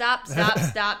is like, stop,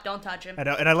 don't touch him. I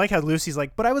know, and I like how Lucy's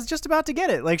like, but I was just about to get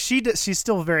it. Like, she's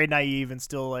still very naive and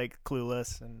still, like,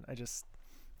 clueless, and I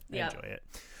enjoy it.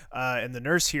 And the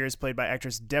nurse here is played by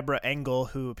actress Deborah Engel,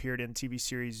 who appeared in TV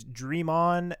series Dream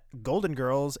On, Golden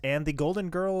Girls, and the Golden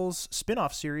Girls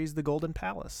spin-off series, The Golden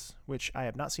Palace, which I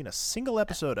have not seen a single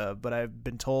episode of, but I've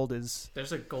been told is...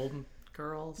 There's a Golden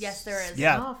Girls? Yes, there is.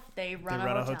 Yeah. They run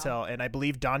a hotel. And I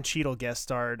believe Don Cheadle guest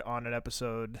starred on an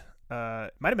episode.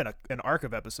 It might have been an arc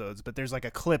of episodes, but there's like a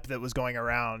clip that was going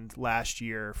around last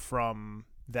year from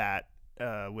that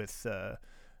with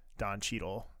Don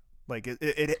Cheadle. Like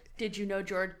it Did you know,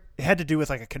 George? It had to do with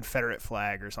like a Confederate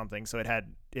flag or something, so it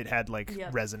had like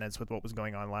resonance with what was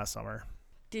going on last summer.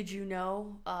 Did you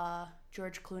know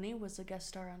George Clooney was a guest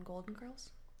star on Golden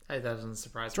Girls? That doesn't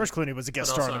surprise me. George Clooney was a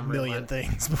guest star on a million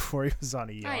things before he was on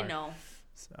ER. I know.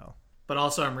 So, but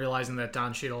also I'm realizing that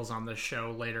Don Cheadle's on this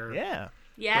show later. Yeah.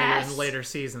 Yes. Later in later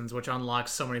seasons, which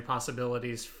unlocks so many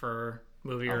possibilities for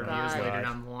movie reviews later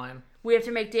down the line. We have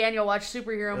to make Daniel watch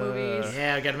superhero movies.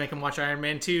 Yeah, I got to make him watch Iron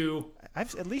Man 2.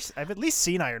 I've at least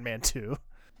seen Iron Man 2.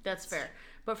 That's fair.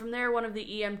 But from there, one of the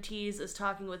EMTs is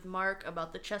talking with Mark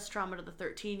about the chest trauma to the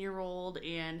 13-year-old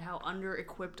and how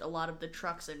under-equipped a lot of the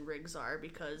trucks and rigs are.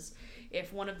 Because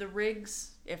if one of the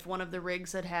rigs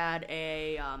had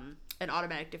an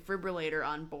automatic defibrillator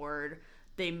on board,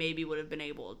 they maybe would have been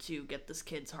able to get this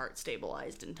kid's heart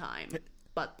stabilized in time.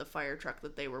 But the fire truck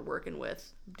that they were working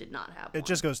with did not have one. It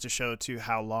just goes to show, too,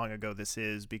 how long ago this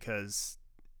is, because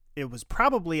it was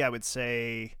probably, I would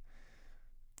say...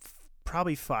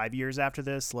 probably 5 years after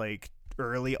this, like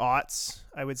early aughts,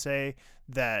 I would say,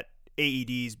 that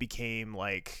AEDs became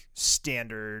like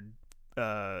standard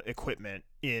equipment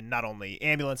in not only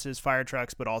ambulances, fire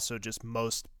trucks, but also just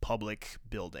most public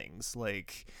buildings,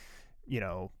 like,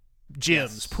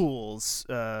 gyms, pools,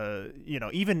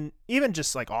 even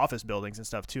just like office buildings and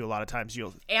stuff too. A lot of times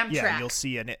you'll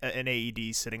see an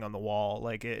AED sitting on the wall.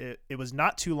 Like it was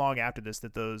not too long after this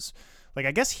that those, like,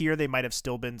 I guess here they might have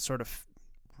still been sort of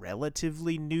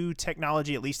relatively new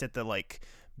technology, at least at the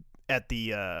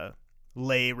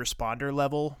lay responder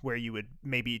level, where you would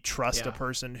maybe trust a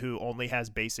person who only has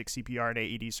basic CPR and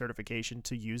AED certification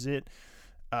to use it.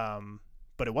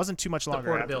 But it wasn't too much longer.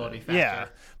 The portability factor. Yeah,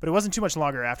 but it wasn't too much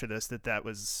longer after this that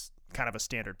was kind of a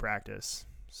standard practice.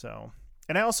 So,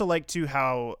 and I also like too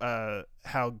how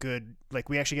good, like,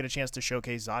 we actually get a chance to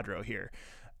showcase Zadro here.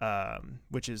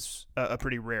 Which is a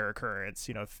pretty rare occurrence.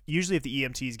 Usually if the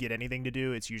EMTs get anything to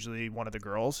do, it's usually one of the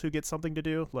girls who gets something to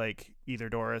do, like either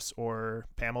Doris or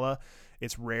Pamela.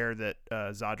 It's rare that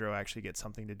Zadro actually gets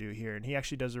something to do here, and he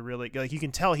actually does a really, like, you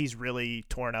can tell he's really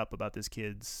torn up about this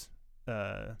kid's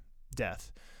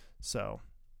death. So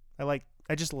I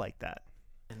just like that.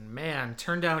 And man,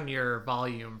 turn down your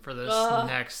volume for this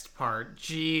next part.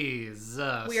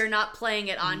 Jesus. We are not playing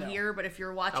it on here, but if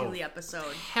you're watching the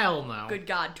episode, hell no. Good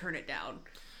God, turn it down.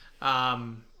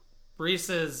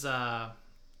 Reese's,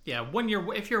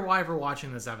 if your wife are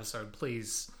watching this episode,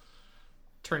 please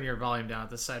turn your volume down at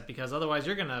the set, because otherwise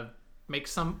you're gonna make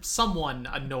someone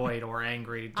annoyed or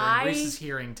angry during Reese's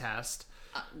hearing test.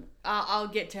 I'll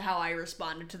get to how I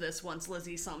responded to this once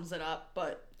Lizzie sums it up,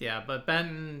 but... Yeah, but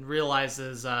Benton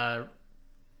realizes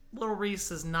little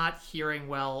Reese is not hearing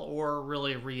well or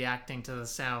really reacting to the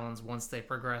sounds once they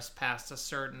progress past a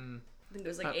certain... I think it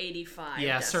was like 85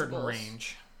 Yeah, decibels. certain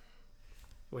range.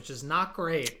 Which is not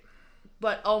great.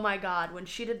 But, oh my God, when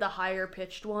she did the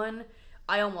higher-pitched one,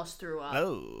 I almost threw up.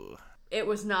 Oh. It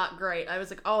was not great. I was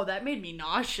like, oh, that made me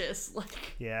nauseous.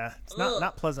 Yeah, it's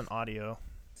not pleasant audio.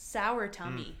 Sour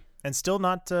tummy. And still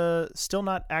not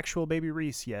actual baby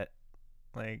Reese yet.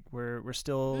 Like we're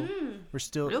still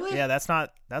really? Yeah, that's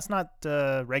not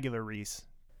regular Reese.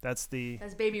 That's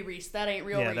baby Reese. That ain't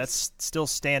real Reese. Yeah, that's still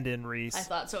stand-in Reese. I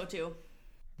thought so too.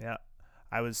 Yeah.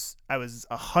 I was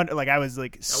 100, like, I was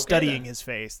like studying his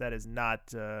face. That is not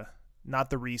the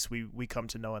Reese we come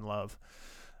to know and love.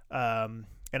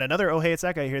 And another Ohei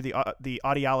Iseka here, the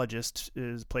audiologist,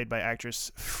 is played by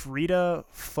actress Frida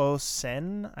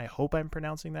Fosen. I hope I'm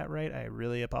pronouncing that right. I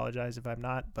really apologize if I'm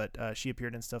not. But she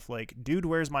appeared in stuff like Dude,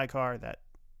 Where's My Car? That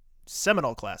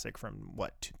seminal classic from,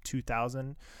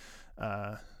 2000?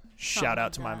 Shout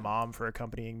out to my mom for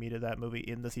accompanying me to that movie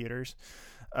in the theaters.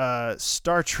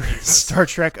 Star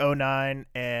Trek 09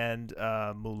 and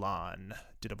Mulan.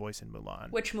 Did a voice in Mulan.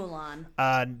 Which Mulan?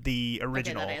 The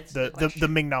original, the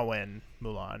Ming-Na Wen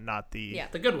Mulan, not the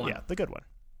the good one. Yeah, the good one.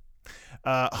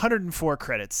 104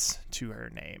 credits to her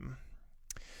name.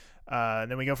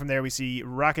 And then we go from there. We see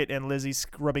Rocket and Lizzie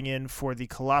scrubbing in for the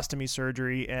colostomy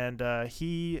surgery, and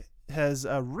he has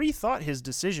rethought his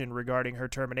decision regarding her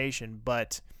termination,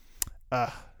 but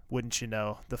wouldn't you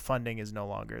know, the funding is no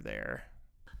longer there.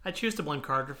 I choose to blame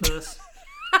Carter for this.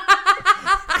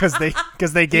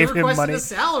 Because they gave him money. A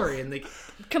salary, and they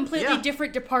completely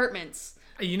different departments.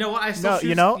 You know what? I still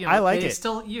I like it.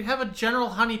 You have a general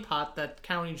honeypot that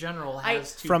County General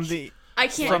has from the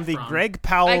Greg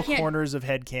Powell corners of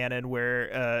headcanon,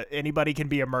 where anybody can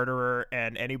be a murderer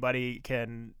and anybody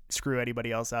can screw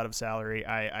anybody else out of salary.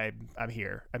 I'm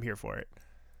here for it.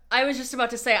 I was just about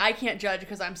to say I can't judge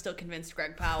because I'm still convinced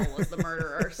Greg Powell was the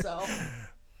murderer. So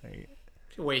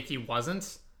wait, he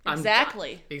wasn't.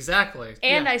 Exactly.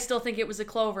 And yeah. I still think it was a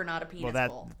clover, not a penis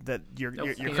bowl. You're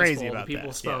crazy about that. The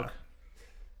people spoke. Yeah.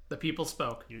 The people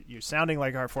spoke. You're sounding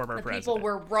like our former president. The people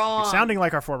were wrong. You're sounding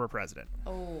like our former president.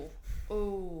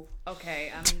 Oh.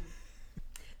 Okay.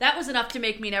 That was enough to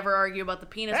make me never argue about the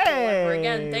penis bowl ever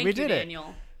again. Thank you,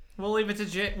 Daniel. We'll leave it to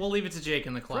Jake. We'll leave it to Jake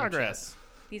in the club. Progress.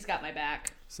 He's got my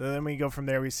back. So then we go from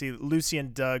there. We see Lucy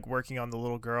and Doug working on the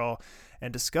little girl,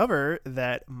 and discover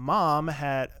that mom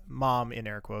in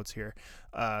air quotes here,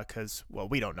 because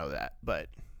we don't know that, but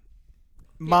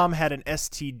mom had an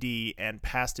STD and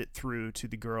passed it through to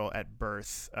the girl at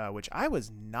birth, which I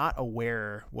was not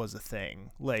aware was a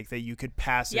thing, like that you could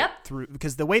pass it through,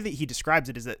 because the way that he describes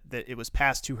it is that it was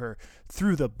passed to her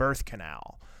through the birth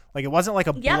canal. Like, it wasn't like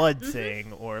a blood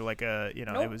thing or like a,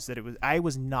 nope. I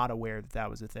was not aware that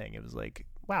was a thing. It was like,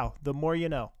 wow, the more you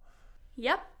know.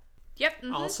 Yep.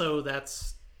 Mm-hmm. Also,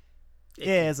 that's...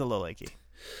 it's a little icky.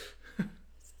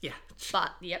 Yeah.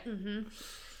 But, mm-hmm.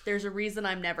 There's a reason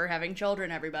I'm never having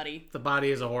children, everybody. The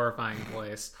body is a horrifying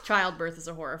place. Childbirth is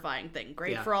a horrifying thing.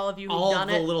 Great for all of you who've done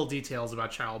it. All the little details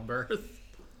about childbirth.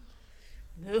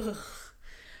 Ugh.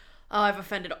 Oh, I've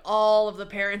offended all of the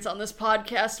parents on this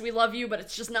podcast. We love you, but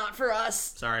it's just not for us.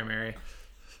 Sorry, Mary.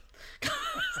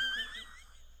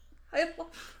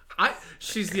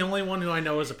 She's the only one who I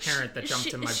know as a parent that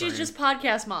jumped in my brain. She's just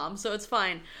podcast mom, so it's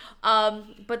fine.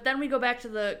 But then we go back to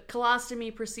the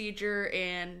colostomy procedure,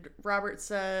 and Robert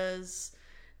says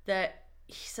I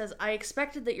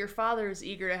expected that your father is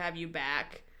eager to have you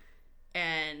back,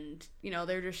 and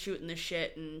they're just shooting the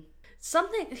shit, and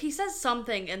he says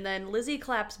something, and then Lizzie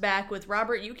claps back with,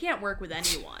 Robert, you can't work with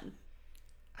anyone.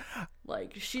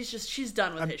 Like, she's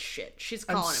done with his shit. She's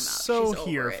calling him out. So she's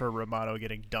here for Romano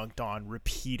getting dunked on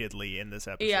repeatedly in this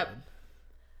episode. Yep.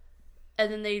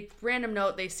 And then random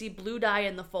note, they see blue dye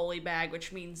in the Foley bag,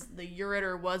 which means the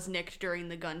ureter was nicked during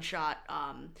the gunshot,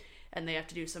 and they have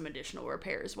to do some additional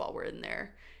repairs while we're in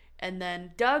there. And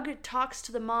then Doug talks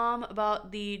to the mom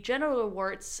about the genital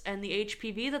warts and the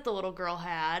HPV that the little girl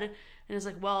had. And is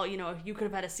like, well, you could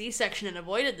have had a C-section and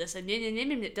avoided this. And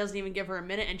it doesn't even give her a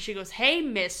minute. And she goes, hey,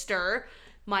 mister,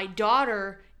 my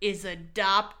daughter is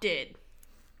adopted.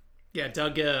 Yeah,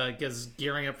 Doug is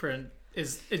gearing up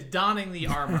is donning the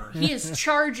armor. He is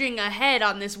charging ahead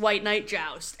on this white knight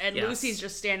joust. And yes. Lucy's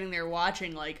just standing there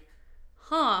watching like,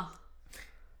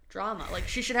 drama. Like,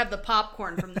 she should have the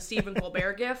popcorn from the Stephen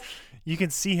Colbert gift. You can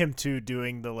see him too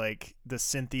doing the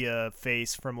Cynthia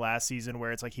face from last season,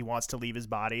 where it's like he wants to leave his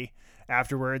body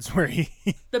afterwards, where he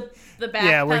the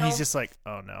back where he's just like,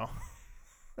 oh no,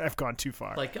 I've gone too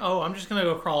far. Like, oh, I'm just gonna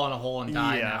go crawl in a hole and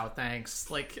die now. Thanks.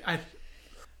 Like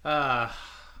but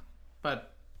I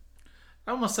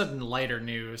almost said in lighter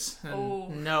news.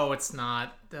 And no, it's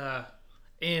not.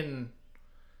 In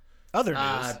other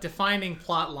news, defining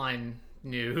plotline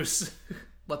news.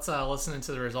 Let's listen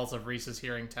into the results of Reese's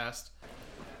hearing test.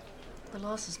 The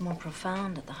loss is more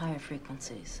profound at the higher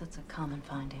frequencies. That's a common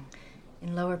finding.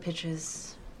 In lower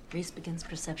pitches, Reese begins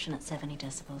perception at 70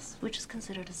 decibels, which is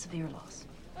considered a severe loss.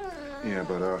 Yeah,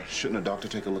 but shouldn't a doctor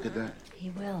take a look at that?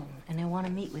 He will, and he'll want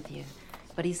to meet with you.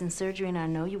 But he's in surgery, and I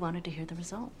know you wanted to hear the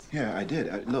results. Yeah, I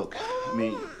did. Look,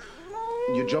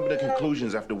 you're jumping to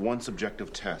conclusions after one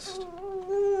subjective test.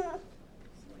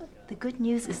 The good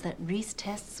news is that Reese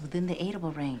tests within the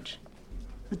aidable range.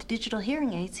 With digital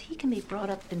hearing aids, he can be brought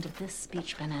up into this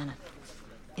speech banana.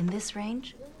 In this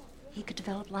range, he could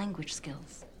develop language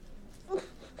skills.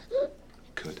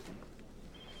 Could.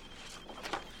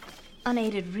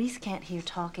 Unaided, Reese can't hear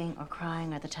talking or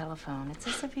crying or the telephone. It's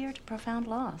a severe to profound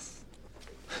loss.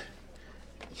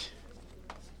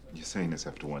 You're saying this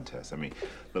after one test. I mean,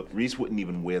 look, Reese wouldn't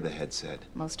even wear the headset.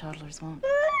 Most toddlers won't.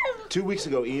 2 weeks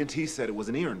ago, ENT said it was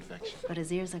an ear infection. But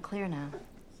his ears are clear now.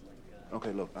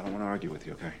 Okay, look, I don't want to argue with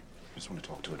you, okay? I just want to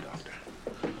talk to a doctor.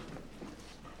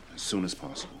 As soon as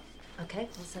possible. Okay,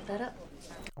 we'll set that up.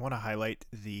 I want to highlight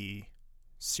the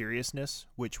seriousness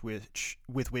with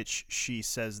which she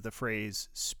says the phrase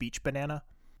speech banana.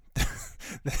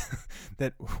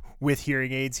 That with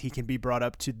hearing aids, he can be brought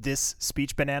up to this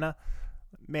speech banana.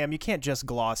 Ma'am, you can't just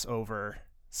gloss over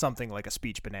something like a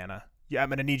speech banana. Yeah, I'm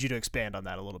going to need you to expand on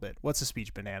that a little bit. What's a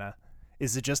speech banana?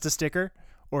 Is it just a sticker?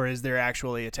 Or is there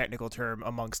actually a technical term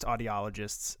amongst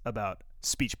audiologists about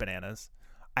speech bananas?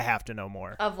 I have to know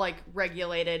more. Of like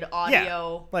regulated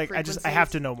audio I have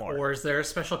to know more. Or is there a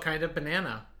special kind of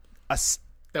banana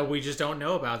that we just don't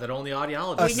know about, that only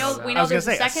audiologists know about? We know there's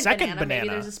a second banana. Maybe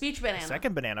there's a speech banana. A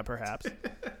second banana, perhaps.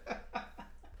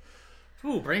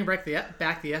 Ooh, bring back the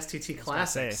STT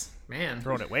classics. Man.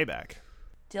 Throwing it way back.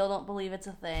 Still don't believe it's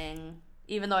a thing,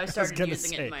 even though I started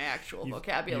using it in my actual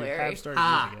vocabulary. You have started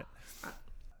using it.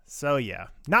 So yeah,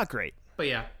 not great. But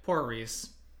yeah, poor Reese.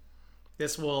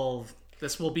 This will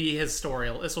be his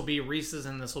story. This will be Reese's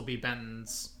and this will be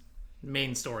Benton's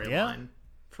main storyline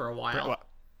for a while.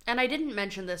 And I didn't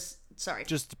mention this. Sorry.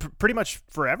 Just pretty much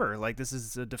forever. Like, this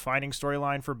is a defining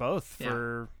storyline for both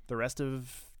for the rest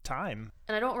of time.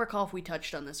 And I don't recall if we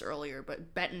touched on this earlier,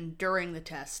 but Benton, during the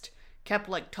test, kept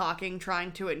like talking,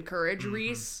 trying to encourage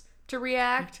Reese to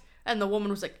react. And the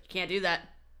woman was like, "You can't do that.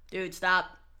 Dude,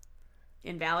 stop.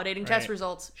 Invalidating test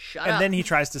results. Shut up." And then he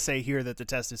tries to say here that the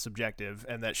test is subjective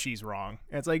and that she's wrong.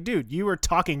 And it's like, dude, you were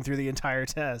talking through the entire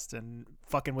test and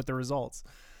fucking with the results.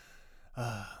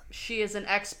 She is an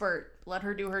expert. Let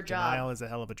her do her job. Denial is a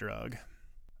hell of a drug.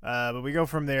 But we go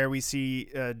from there. We see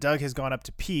Doug has gone up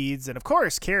to Peds. And of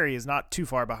course, Carrie is not too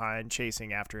far behind,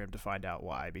 chasing after him to find out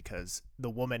why. Because the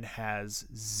woman has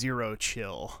zero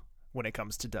chill when it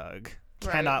comes to Doug.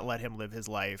 Right. Cannot let him live his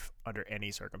life under any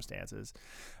circumstances.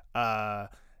 And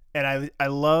I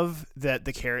love that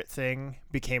the carrot thing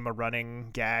became a running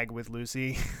gag with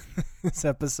Lucy this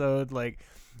episode. Like,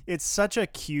 it's such a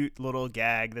cute little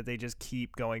gag that they just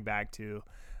keep going back to,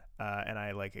 and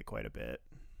I like it quite a bit.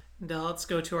 Now let's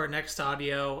go to our next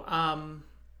audio.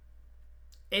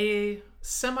 A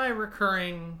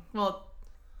semi-recurring... Well,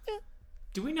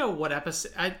 do we know what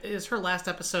episode... Is her last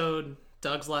episode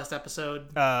Doug's last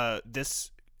episode?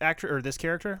 This actor or this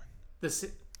character? This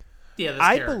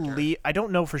character. I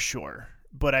don't know for sure,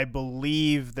 but I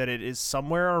believe that it is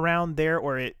somewhere around there,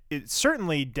 or it's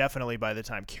certainly definitely by the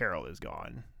time Carol is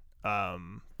gone.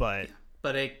 But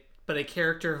a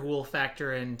character who will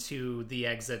factor into the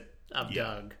exit of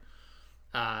Doug.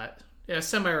 A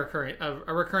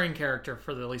recurring character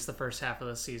for at least the first half of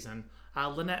the season.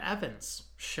 Lynette Evans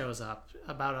shows up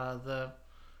about the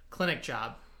clinic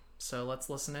job. So let's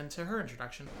listen into her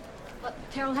introduction.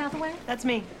 Carol Hathaway? That's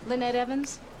me. Lynette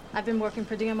Evans. I've been working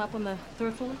per diem up on the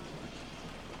third floor.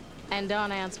 And Don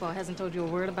Anspaugh hasn't told you a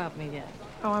word about me yet.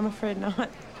 Oh, I'm afraid not.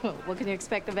 Well, what can you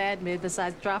expect of admin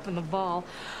besides dropping the ball?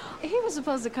 He was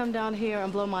supposed to come down here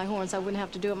and blow my horn so I wouldn't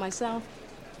have to do it myself.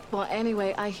 Well,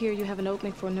 anyway, I hear you have an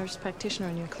opening for a nurse practitioner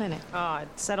in your clinic. Oh,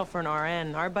 I'd settle for an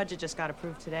RN. Our budget just got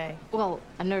approved today. Well,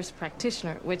 a nurse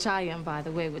practitioner, which I am, by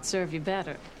the way, would serve you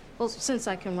better. Well, since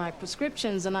I can write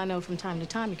prescriptions, and I know from time to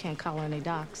time you can't call any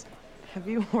docs. Have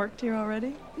you worked here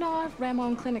already? No, I've ran my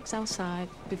own clinics outside.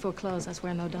 Before close, I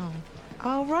swear no Don.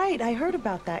 All right, I heard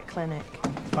about that clinic.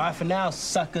 Bye for now,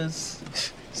 suckers.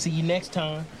 See you next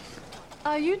time.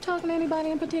 Are you talking to anybody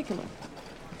in particular?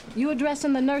 You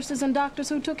addressing the nurses and doctors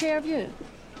who took care of you?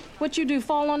 What you do,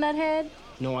 fall on that head?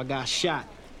 No, I got shot.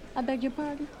 I beg your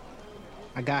pardon?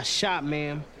 I got shot,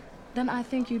 ma'am. Then I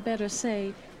think you better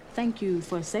say, thank you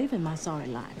for saving my sorry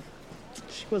life.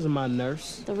 She wasn't my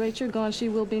nurse. The rate you're going, she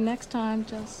will be next time.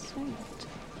 Just say it.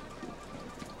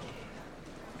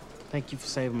 Thank you for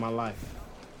saving my life.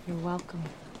 You're welcome.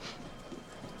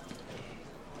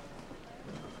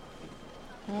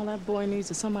 All that boy needs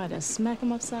is somebody to smack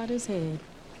him upside his head.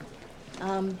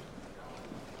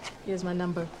 Here's my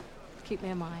number. Keep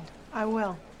me in mind. I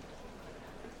will.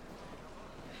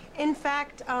 In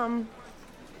fact, I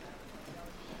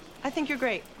think you're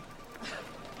great.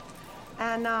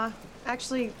 And,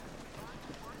 actually,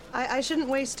 I shouldn't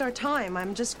waste our time.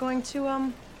 I'm just going to,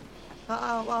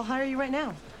 I'll hire you right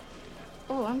now.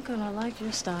 Oh, I'm gonna like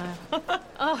your style.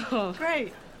 Oh,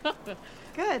 great.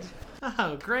 Good.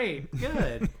 Oh, great.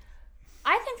 Good.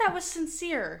 I think that was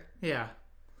sincere. Yeah.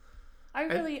 I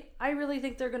really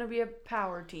think they're going to be a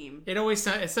power team. It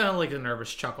sounded like a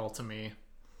nervous chuckle to me,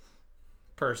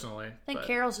 personally. I think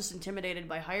Carol's just intimidated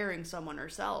by hiring someone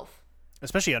herself.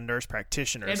 especially a nurse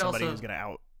practitioner, And somebody also- who's going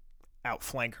to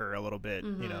outflank her a little bit,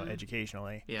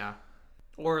 educationally. Yeah.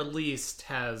 Or at least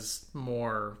has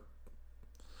more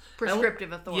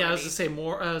prescriptive authority. Yeah, I was to say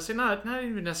more. So not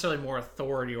even necessarily more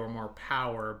authority or more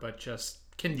power, but just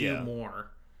can do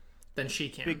more than she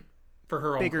can for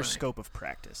her own bigger clinic. scope of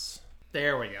practice.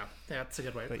 There we go. That's a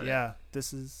good way to But put yeah, it.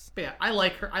 this is. But yeah, I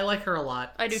like her. I like her a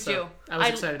lot. I do so too. I was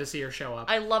excited to see her show up,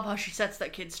 I love how she sets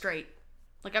that kid straight.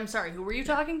 Like, I'm sorry, who were you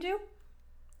talking to?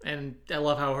 and I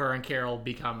love how her and Carol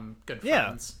become good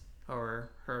friends over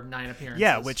her 9 appearances.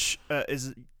 Yeah, which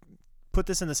is put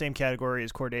this in the same category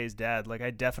as Corday's dad. Like,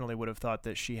 I definitely would have thought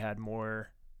that she had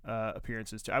more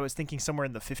appearances too. I was thinking somewhere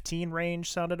in the 15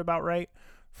 range sounded about right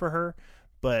for her,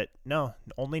 but no,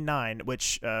 only 9.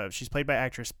 Which she's played by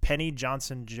actress Penny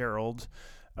Johnson-Gerald,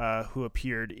 who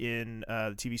appeared in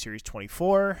the TV series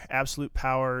 24, Absolute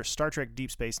Power, Star Trek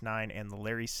Deep Space Nine, and The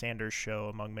Larry Sanders Show,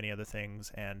 among many other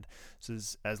things. And this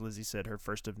is, as Lizzie said, her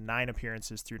first of 9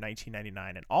 appearances through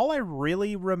 1999. And all I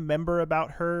really remember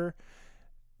about her,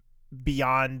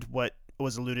 beyond what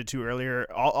was alluded to earlier,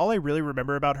 all I really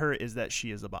remember about her is that she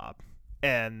is a Bob.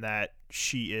 And that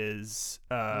she is,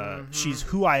 she's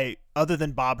who I, other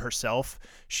than Bob herself,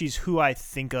 she's who I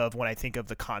think of when I think of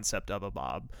the concept of a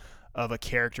Bob, of a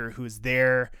character who's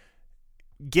there,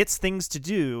 gets things to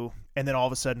do, and then all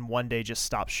of a sudden one day just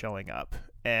stops showing up,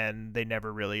 and they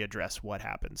never really address what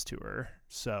happens to her.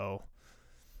 So,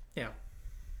 yeah,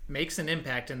 makes an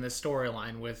impact in this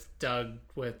storyline with Doug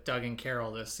and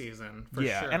Carol this season. For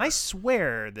sure. And I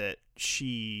swear that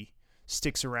she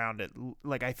sticks around.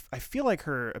 I feel like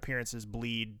her appearances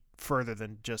bleed further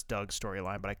than just Doug's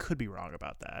storyline, but I could be wrong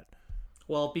about that.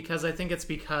 Well, because I think it's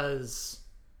because,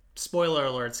 spoiler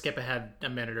alert, skip ahead a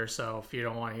minute or so if you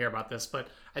don't want to hear about this, but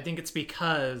I think it's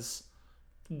because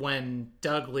when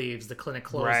Doug leaves, the clinic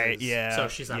closes. Right, yeah. So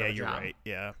she's out of a you're job. right,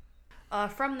 yeah.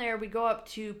 From there, we go up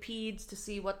to Peds to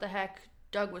see what the heck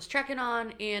Doug was checking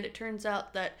on, and it turns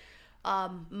out that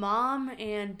Mom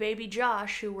and baby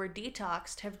Josh, who were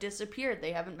detoxed, have disappeared.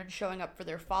 They haven't been showing up for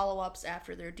their follow-ups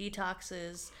after their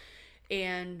detoxes,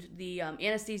 and the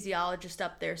anesthesiologist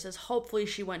up there says hopefully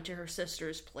she went to her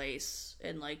sister's place,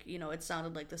 and it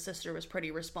sounded like the sister was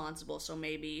pretty responsible, so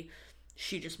maybe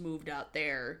she just moved out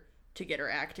there to get her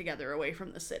act together away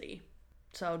from the city.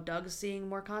 So Doug's seeing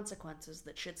more consequences,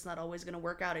 that shit's not always going to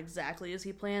work out exactly as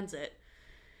he plans it.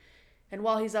 And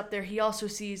while he's up there, he also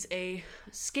sees a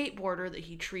skateboarder that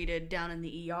he treated down in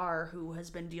the ER who has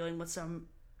been dealing with some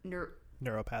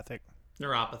neuropathic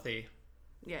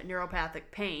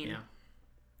pain.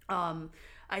 Yeah.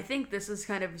 I think this is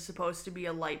kind of supposed to be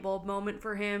a light bulb moment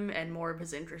for him and more of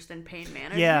his interest in pain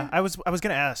management. Yeah, I was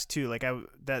going to ask too,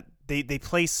 that they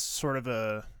place sort of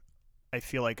a, I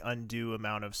feel like, undue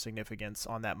amount of significance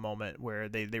on that moment where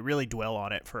they really dwell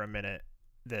on it for a minute,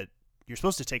 that you're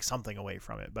supposed to take something away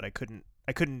from it, but I couldn't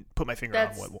put my finger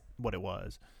on what it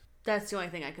was. That's the only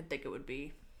thing I could think it would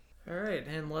be. All right,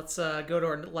 and let's go to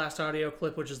our last audio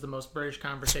clip, which is the most British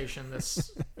conversation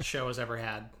this show has ever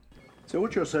had. So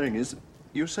what you're saying is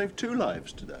you saved 2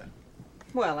 lives today?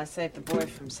 Well, I saved the boy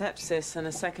from sepsis and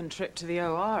a second trip to the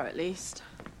OR, at least.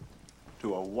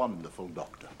 To a wonderful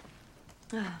doctor.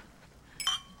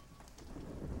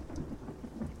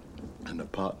 And a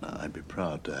partner I'd be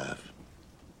proud to have.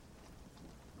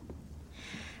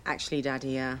 Actually,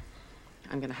 Daddy, I'm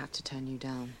going to have to turn you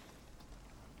down.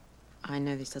 I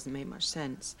know this doesn't make much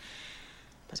sense,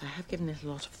 but I have given it a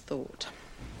lot of thought.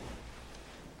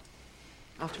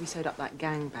 After we sewed up that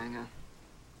gangbanger,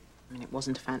 it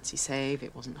wasn't a fancy save,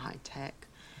 it wasn't high-tech.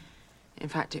 In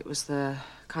fact, it was the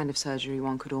kind of surgery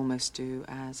one could almost do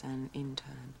as an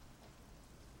intern.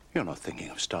 You're not thinking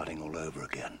of starting all over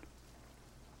again?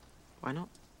 Why not?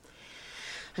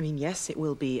 Yes, it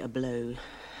will be a blow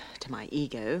to my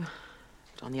ego,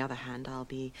 but on the other hand, I'll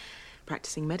be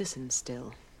practicing medicine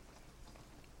still.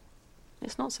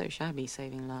 It's not so shabby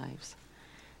saving lives,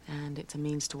 and it's a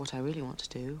means to what I really want to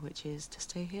do, which is to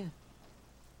stay here.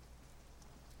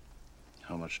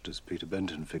 How much does Peter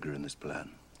Benton figure in this plan?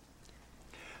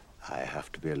 I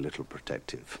have to be a little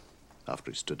protective after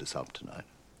he stood us up tonight.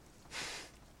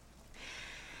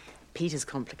 Peter's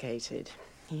complicated.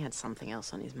 He had something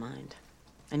else on his mind.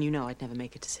 And you know I'd never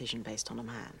make a decision based on a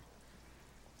man.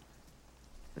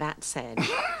 That said...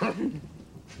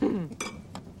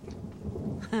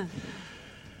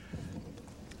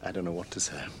 I don't know what to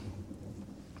say.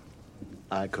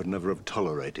 I could never have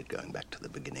tolerated going back to the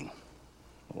beginning,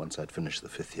 once I'd finished the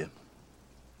 5th year.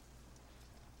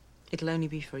 It'll only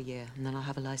be for a year, and then I'll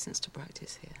have a license to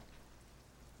practice here.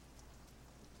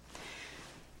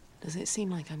 Does it seem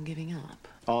like I'm giving up?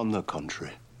 On the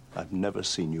contrary, I've never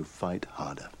seen you fight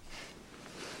harder.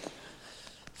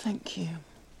 Thank you.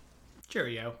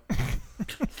 Cheerio.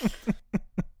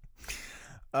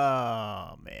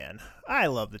 Oh man, I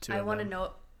love the two. I want to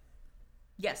note.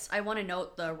 Yes, I want to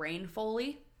note the rain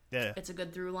Foley. Yeah, it's a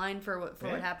good through line for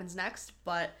what happens next.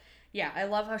 But yeah, I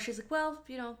love how she's like, well,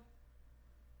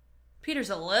 Peter's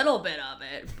a little bit of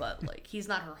it, but like he's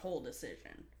not her whole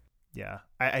decision. Yeah,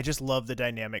 I just love the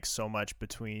dynamic so much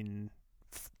between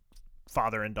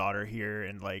father and daughter here,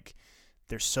 and like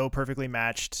they're so perfectly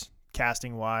matched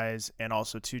casting wise, and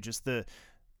also too just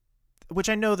which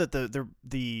I know that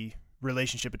the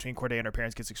relationship between Corday and her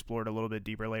parents gets explored a little bit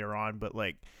deeper later on, but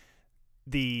like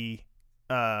it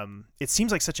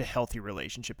seems like such a healthy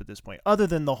relationship at this point, other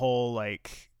than the whole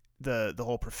like the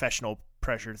whole professional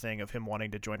pressure thing of him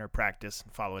wanting to join her practice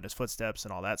and follow in his footsteps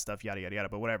and all that stuff, yada yada yada,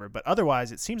 but whatever. But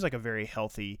otherwise it seems like a very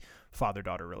healthy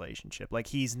father-daughter relationship. Like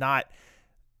he's not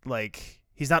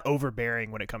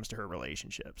overbearing when it comes to her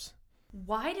relationships.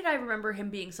 Why did I remember him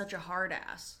being such a hard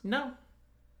ass? No.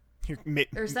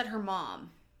 Or is that her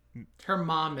mom? Her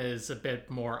mom is a bit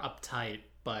more uptight,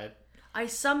 but I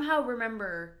somehow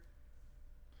remember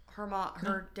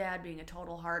her dad being a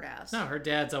total hard ass. No, her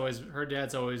dad's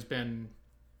always been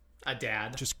a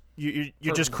dad. Just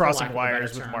you're just crossing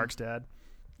wires with Mark's dad.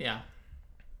 Yeah.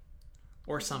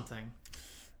 Or something.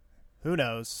 Who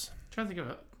knows? I'm trying to think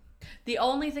of it. The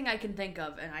only thing I can think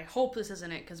of, and I hope this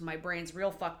isn't it because my brain's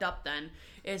real fucked up then,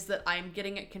 is that I'm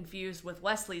getting it confused with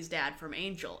Wesley's dad from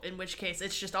Angel, in which case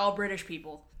it's just all British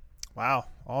people. Wow,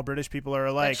 all British people are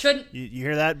alike. You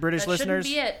hear that, British listeners? That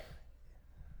shouldn't be it.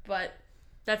 But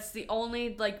that's the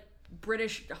only, like,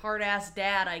 British hard-ass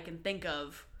dad I can think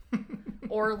of.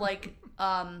 Or, like,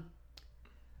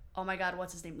 oh my god,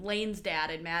 what's his name? Lane's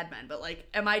dad in Mad Men. But, like,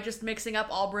 am I just mixing up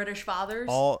all British fathers?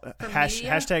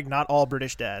 Hashtag not all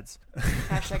British dads.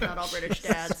 Hashtag not all British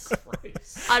dads.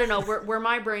 I don't know. Where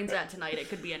my brain's at tonight, it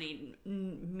could be any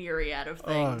myriad of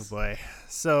things. Oh, boy.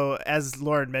 So, as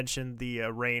Lauren mentioned, the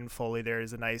rain Foley there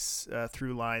is a nice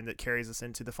through line that carries us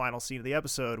into the final scene of the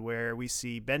episode where we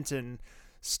see Benton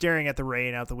staring at the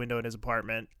rain out the window in his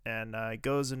apartment, and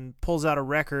goes and pulls out a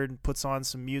record and puts on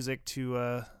some music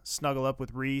to snuggle up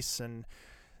with Reese. And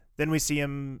then we see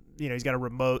him, he's got a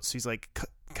remote, so he's like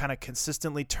kind of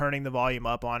consistently turning the volume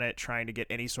up on it, trying to get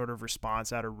any sort of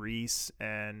response out of Reese.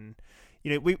 And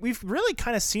we've really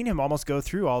kind of seen him almost go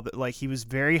through all the, like, he was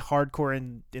very hardcore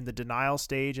in the denial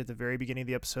stage at the very beginning of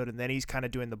the episode, and then he's kind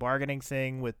of doing the bargaining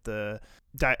thing with the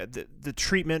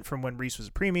treatment from when Reese was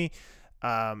a preemie.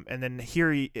 And then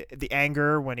here the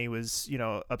anger when he was,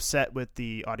 upset with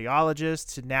the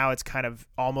audiologist, and now it's kind of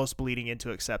almost bleeding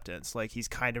into acceptance. Like he's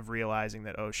kind of realizing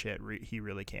that, oh shit, he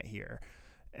really can't hear.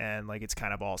 And like, it's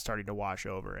kind of all starting to wash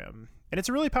over him. And it's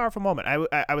a really powerful moment.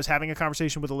 I was having a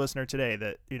conversation with a listener today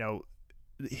that,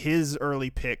 his early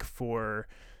pick for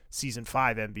season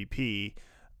 5 MVP,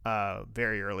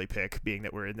 very early pick being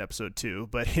that we're in episode 2,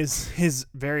 but his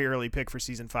very early pick for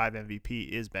season 5 MVP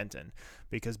is Benton,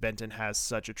 because Benton has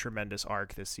such a tremendous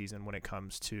arc this season when it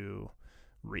comes to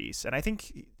Reese. And I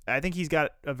think he's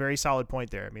got a very solid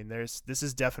point there. I mean, this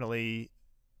is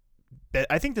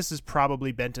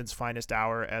probably Benton's finest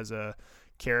hour as a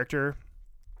character,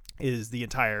 is the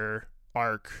entire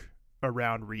arc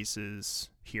around Reese's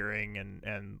hearing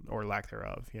and or lack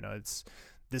thereof.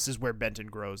 This is where Benton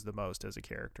grows the most as a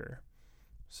character.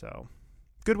 So,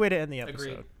 good way to end the episode.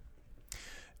 Agreed.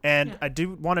 And yeah. I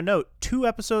do want to note, 2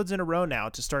 episodes in a row now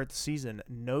to start the season,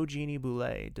 no Jeannie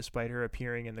Boulet, despite her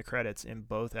appearing in the credits in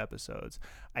both episodes.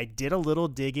 I did a little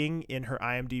digging in her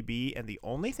IMDb, and the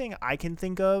only thing I can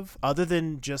think of, other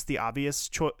than just the obvious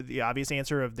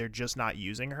answer of they're just not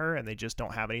using her and they just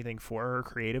don't have anything for her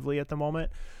creatively at the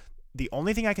moment, the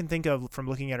only thing I can think of from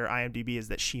looking at her IMDb is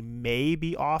that she may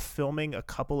be off filming a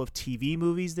couple of TV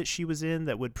movies that she was in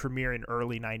that would premiere in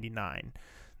early 99.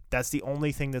 That's the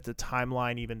only thing that the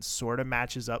timeline even sort of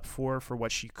matches up for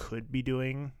what she could be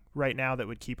doing right now that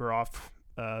would keep her off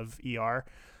of ER.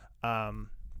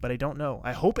 But I don't know.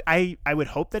 I would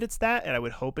hope that it's that, and I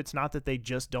would hope it's not that they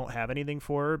just don't have anything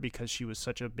for her because she was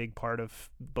such a big part of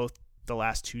both the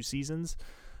last 2 seasons.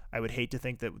 I would hate to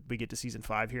think that we get to season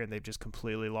 5 here and they've just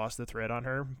completely lost the thread on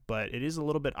her, but it is a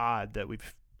little bit odd that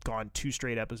we've gone 2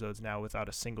 straight episodes now without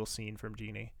a single scene from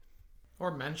Jeannie.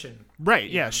 Or mention. Right,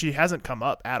 yeah, she hasn't come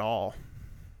up at all.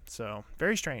 So,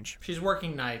 very strange. She's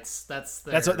working nights. That's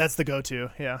the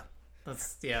go-to, yeah.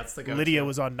 That's the go-to. Lydia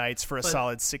was on nights for a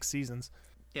solid 6 seasons.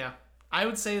 Yeah. I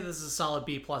would say this is a solid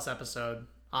B+ episode,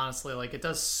 honestly. Like, it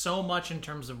does so much in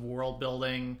terms of world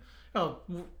building.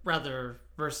 Rather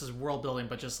versus world building,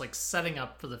 but just like setting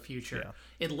up for the future.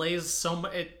 Yeah.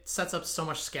 It sets up so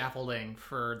much scaffolding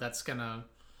that's gonna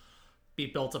be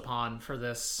built upon for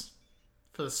this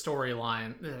for the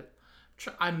storyline.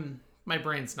 My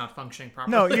brain's not functioning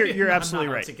properly. No, you're I'm absolutely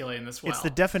not right. Articulating this well. It's the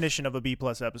definition of a B+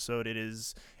 episode.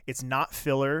 It's not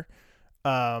filler,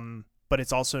 but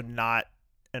it's also not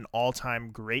an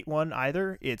all-time great one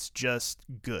either. It's just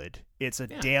good. It's a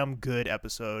damn good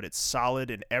episode. It's solid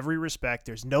in every respect.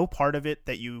 There's no part of it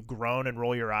that you groan and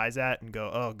roll your eyes at and go,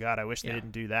 "Oh God, I wish they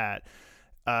didn't do that."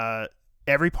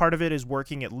 Every part of it is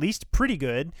working at least pretty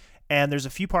good, and there's a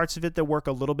few parts of it that work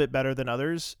a little bit better than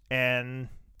others. And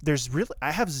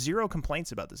I have zero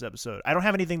complaints about this episode. I don't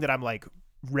have anything that I'm like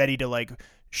ready to like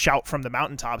shout from the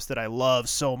mountaintops that I love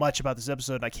so much about this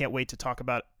episode, and I can't wait to talk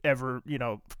about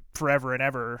forever and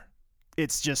ever.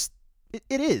 It's just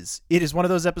it is one of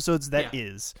those episodes that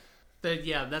is.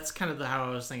 That's kind of how I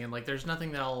was thinking. Like, there's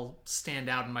nothing that'll stand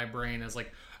out in my brain as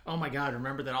like, oh my God,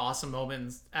 remember that awesome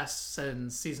moment in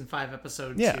season 5,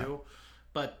 episode 2.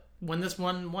 But when this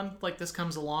one like this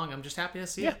comes along, I'm just happy to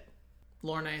see it.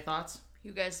 Lauren, any thoughts?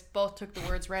 You guys both took the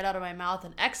words right out of my mouth.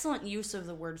 An excellent use of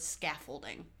the word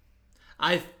scaffolding.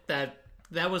 That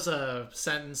was a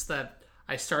sentence that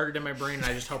I started in my brain, and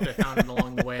I just hoped I found it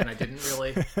along the way, and I didn't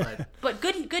really. But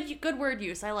good word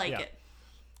use. I like it.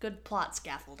 Good plot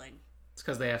scaffolding. It's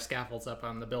because they have scaffolds up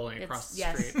on the building across the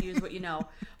street. Yes, use what you know.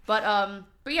 But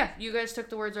yeah, you guys took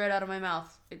the words right out of my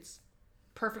mouth. It's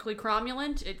perfectly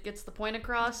cromulent. It gets the point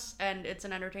across, and it's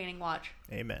an entertaining watch.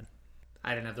 Amen.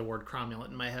 I didn't have the word cromulent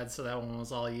in my head, so that one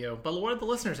was all you. But what do the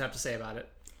listeners have to say about it?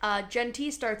 Jen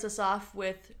T starts us off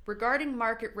with, regarding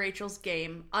Mark at Rachel's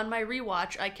game, on my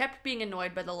rewatch, I kept being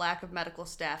annoyed by the lack of medical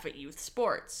staff at youth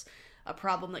sports, a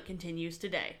problem that continues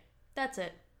today. That's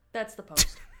it. That's the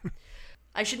post.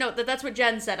 I should note that that's what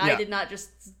Jen said. I did not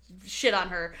just shit on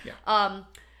her. Yeah.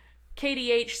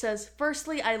 KDH says,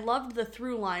 firstly, I loved the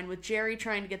through line with Jerry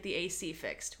trying to get the AC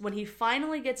fixed. When he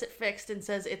finally gets it fixed and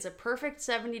says it's a perfect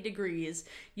 70 degrees,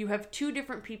 you have two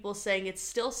different people saying it's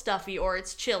still stuffy or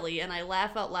it's chilly, and I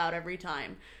laugh out loud every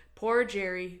time. Poor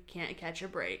Jerry can't catch a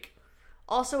break.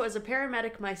 Also, as a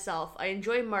paramedic myself, I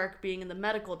enjoy Mark being the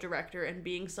medical director and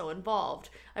being so involved.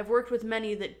 I've worked with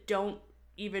many that don't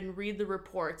even read the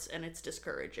reports, and it's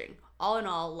discouraging. All in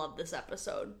all, love this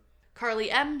episode.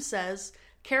 Carly M says,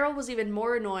 Carol was even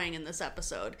more annoying in this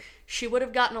episode. She would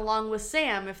have gotten along with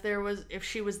Sam if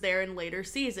she was there in later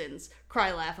seasons.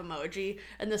 Cry laugh emoji.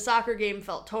 And the soccer game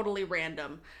felt totally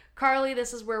random. Carly,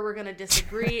 this is where we're going to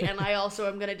disagree, and I also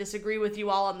am going to disagree with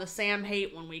you all on the Sam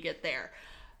hate when we get there.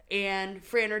 And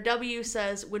Franner W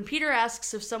says, when Peter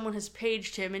asks if someone has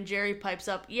paged him and Jerry pipes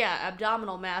up, yeah,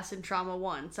 abdominal mass in trauma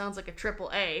 1. Sounds like a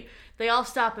triple A. They all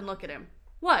stop and look at him.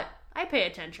 What? I pay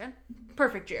attention.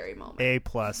 Perfect Jerry moment. A+.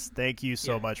 Thank you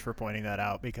so much for pointing that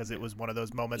out, because it was one of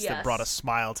those moments that brought a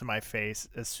smile to my face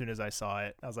as soon as I saw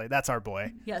it. I was like, that's our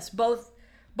boy. Yes, both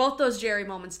those Jerry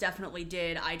moments definitely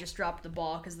did. I just dropped the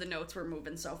ball because the notes were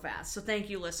moving so fast. So thank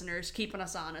you, listeners, keeping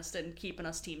us honest and keeping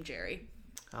us Team Jerry.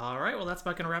 All right, well, that's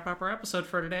about going to wrap up our episode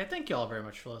for today. Thank you all very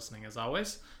much for listening, as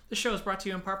always. The show is brought to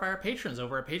you in part by our patrons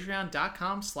over at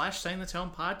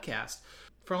patreon.com/SayingTheTonePodcast.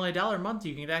 For only $1 a month,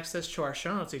 you can get access to our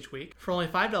show notes each week. For only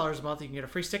 $5 a month, you can get a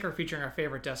free sticker featuring our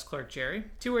favorite desk clerk, Jerry,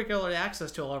 2 regular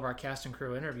access to all of our cast and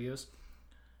crew interviews,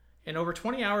 and over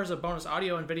 20 hours of bonus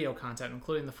audio and video content,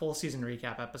 including the full season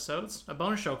recap episodes, a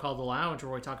bonus show called The Lounge,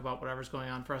 where we talk about whatever's going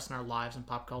on for us in our lives and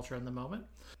pop culture in the moment,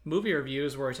 movie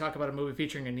reviews, where we talk about a movie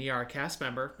featuring an ER cast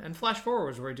member, and flash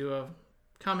forwards, where we do a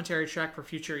commentary track for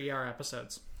future ER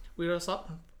episodes.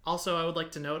 Also, I would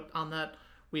like to note on that,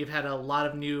 we've had a lot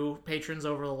of new patrons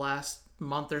over the last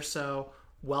month or so.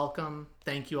 Welcome.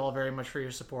 Thank you all very much for your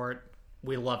support.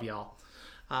 We love y'all.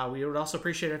 We would also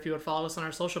appreciate it if you would follow us on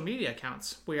our social media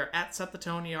accounts. We are at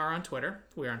SetTheToneER on Twitter.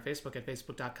 We are on Facebook at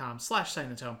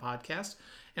facebook.com/SayingTheTonePodcast.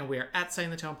 And we are at Saying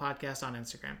the Tone Podcast on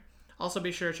Instagram. Also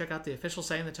be sure to check out the official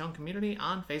Saying the Tone community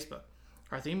on Facebook.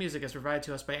 Our theme music is provided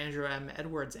to us by Andrew M.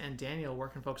 Edwards and Daniel. Where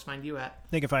can folks find you at?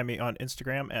 They can find me on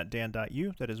Instagram at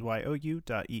dan.u, that is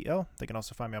YOU.EL. They can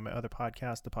also find me on my other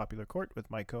podcast, The Popular Court,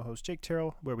 with my co-host Jake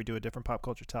Terrell, where we do a different pop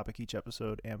culture topic each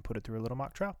episode and put it through a little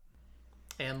mock trial.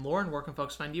 And Lauren, where can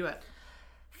folks find you at?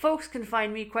 Folks can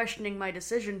find me questioning my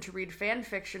decision to read fan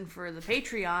fiction for the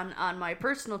Patreon on my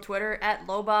personal Twitter at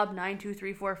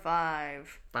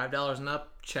Lobob92345. $5 and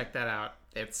up, check that out.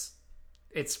 It's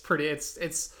pretty,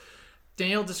 it's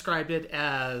Daniel described it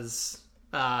as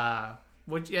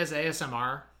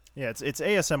ASMR. Yeah, it's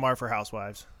ASMR for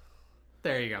housewives.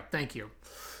 There you go. Thank you.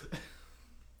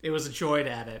 It was a joy to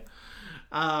add it.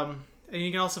 And you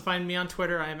can also find me on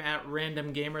Twitter. I'm at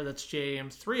Random Gamer. That's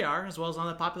JAMS3R, as well as on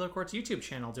the Popular Court's YouTube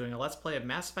channel, doing a Let's Play of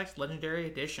Mass Effect Legendary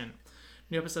Edition.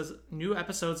 New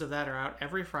episodes of that are out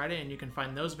every Friday, and you can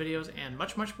find those videos and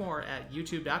much, much more at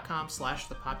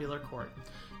youtube.com/thepopularcourt.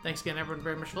 Thanks again, everyone,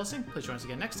 very much for listening. Please join us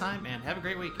again next time, and have a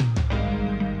great week.